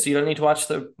 There it is. You don't need to watch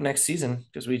the next season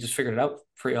because we just figured it out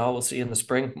for y'all. We'll see you in the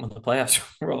spring when the playoffs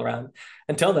roll around.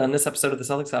 Until then, this episode of the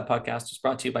Celtics Lab podcast is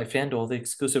brought to you by FanDuel, the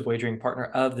exclusive wagering partner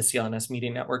of the CLNS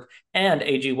Media Network, and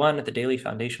AG1, the daily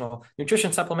foundational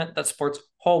nutrition supplement that supports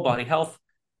whole body health.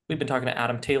 We've been talking to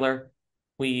Adam Taylor.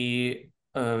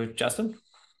 Justin?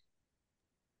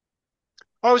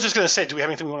 I was just going to say, do we have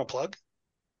anything we want to plug?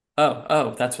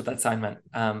 Oh, that's what that sign meant.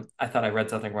 I thought I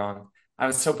read something wrong. I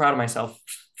was so proud of myself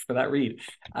for that read.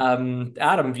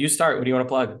 Adam, you start. What do you want to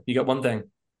plug? You got one thing.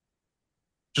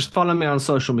 Just follow me on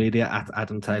social media at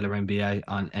Adam Taylor NBA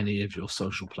on any of your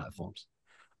social platforms.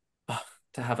 Oh,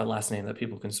 to have a last name that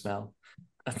people can smell.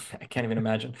 I can't even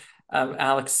imagine.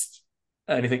 Alex,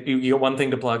 anything? You got one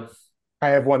thing to plug? I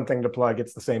have one thing to plug.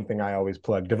 It's the same thing I always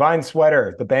plug. Divine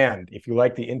Sweater, the band. If you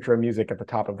like the intro music at the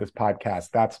top of this podcast,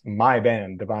 that's my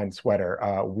band, Divine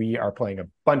Sweater. We are playing a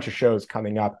bunch of shows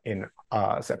coming up in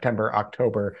September,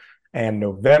 October, and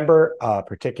November,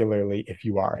 particularly if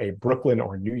you are a Brooklyn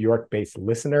or New York-based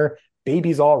listener.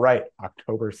 Baby's All Right,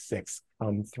 October 6th.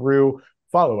 Come through.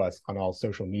 Follow us on all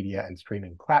social media and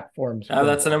streaming platforms. Oh,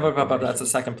 that's a number pop-up. That's a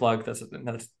second plug. That's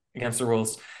against the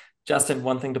rules. Justin,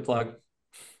 one thing to plug.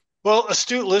 Well,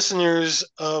 astute listeners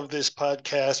of this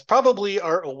podcast probably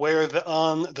are aware that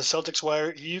on the Celtics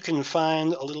Wire, you can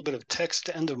find a little bit of text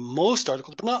at the end of most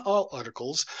articles, but not all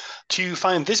articles, to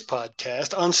find this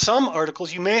podcast. On some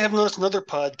articles, you may have noticed another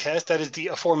podcast. That is the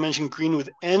aforementioned Green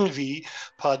with Envy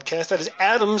podcast. That is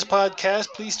Adam's podcast.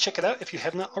 Please check it out if you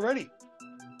have not already.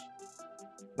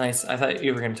 Nice. I thought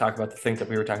you were going to talk about the thing that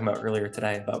we were talking about earlier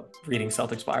today about reading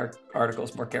Celtics Wire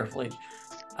articles more carefully.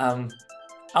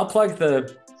 I'll plug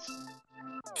the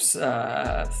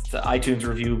iTunes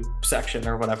review section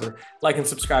or whatever. Like and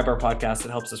subscribe our podcast.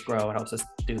 It helps us grow. It helps us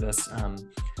do this.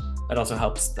 It also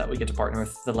helps that we get to partner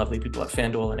with the lovely people at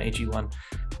FanDuel and AG1.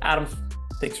 Adam,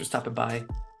 thanks for stopping by,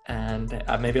 and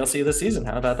maybe I'll see you this season.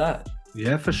 How about that?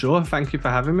 Yeah, for sure. Thank you for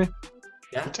having me.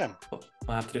 Yeah, we'll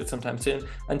have to do it sometime soon.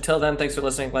 Until then, thanks for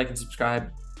listening. Like and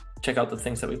subscribe. Check out the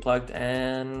things that we plugged,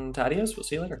 and adios. We'll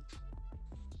see you later.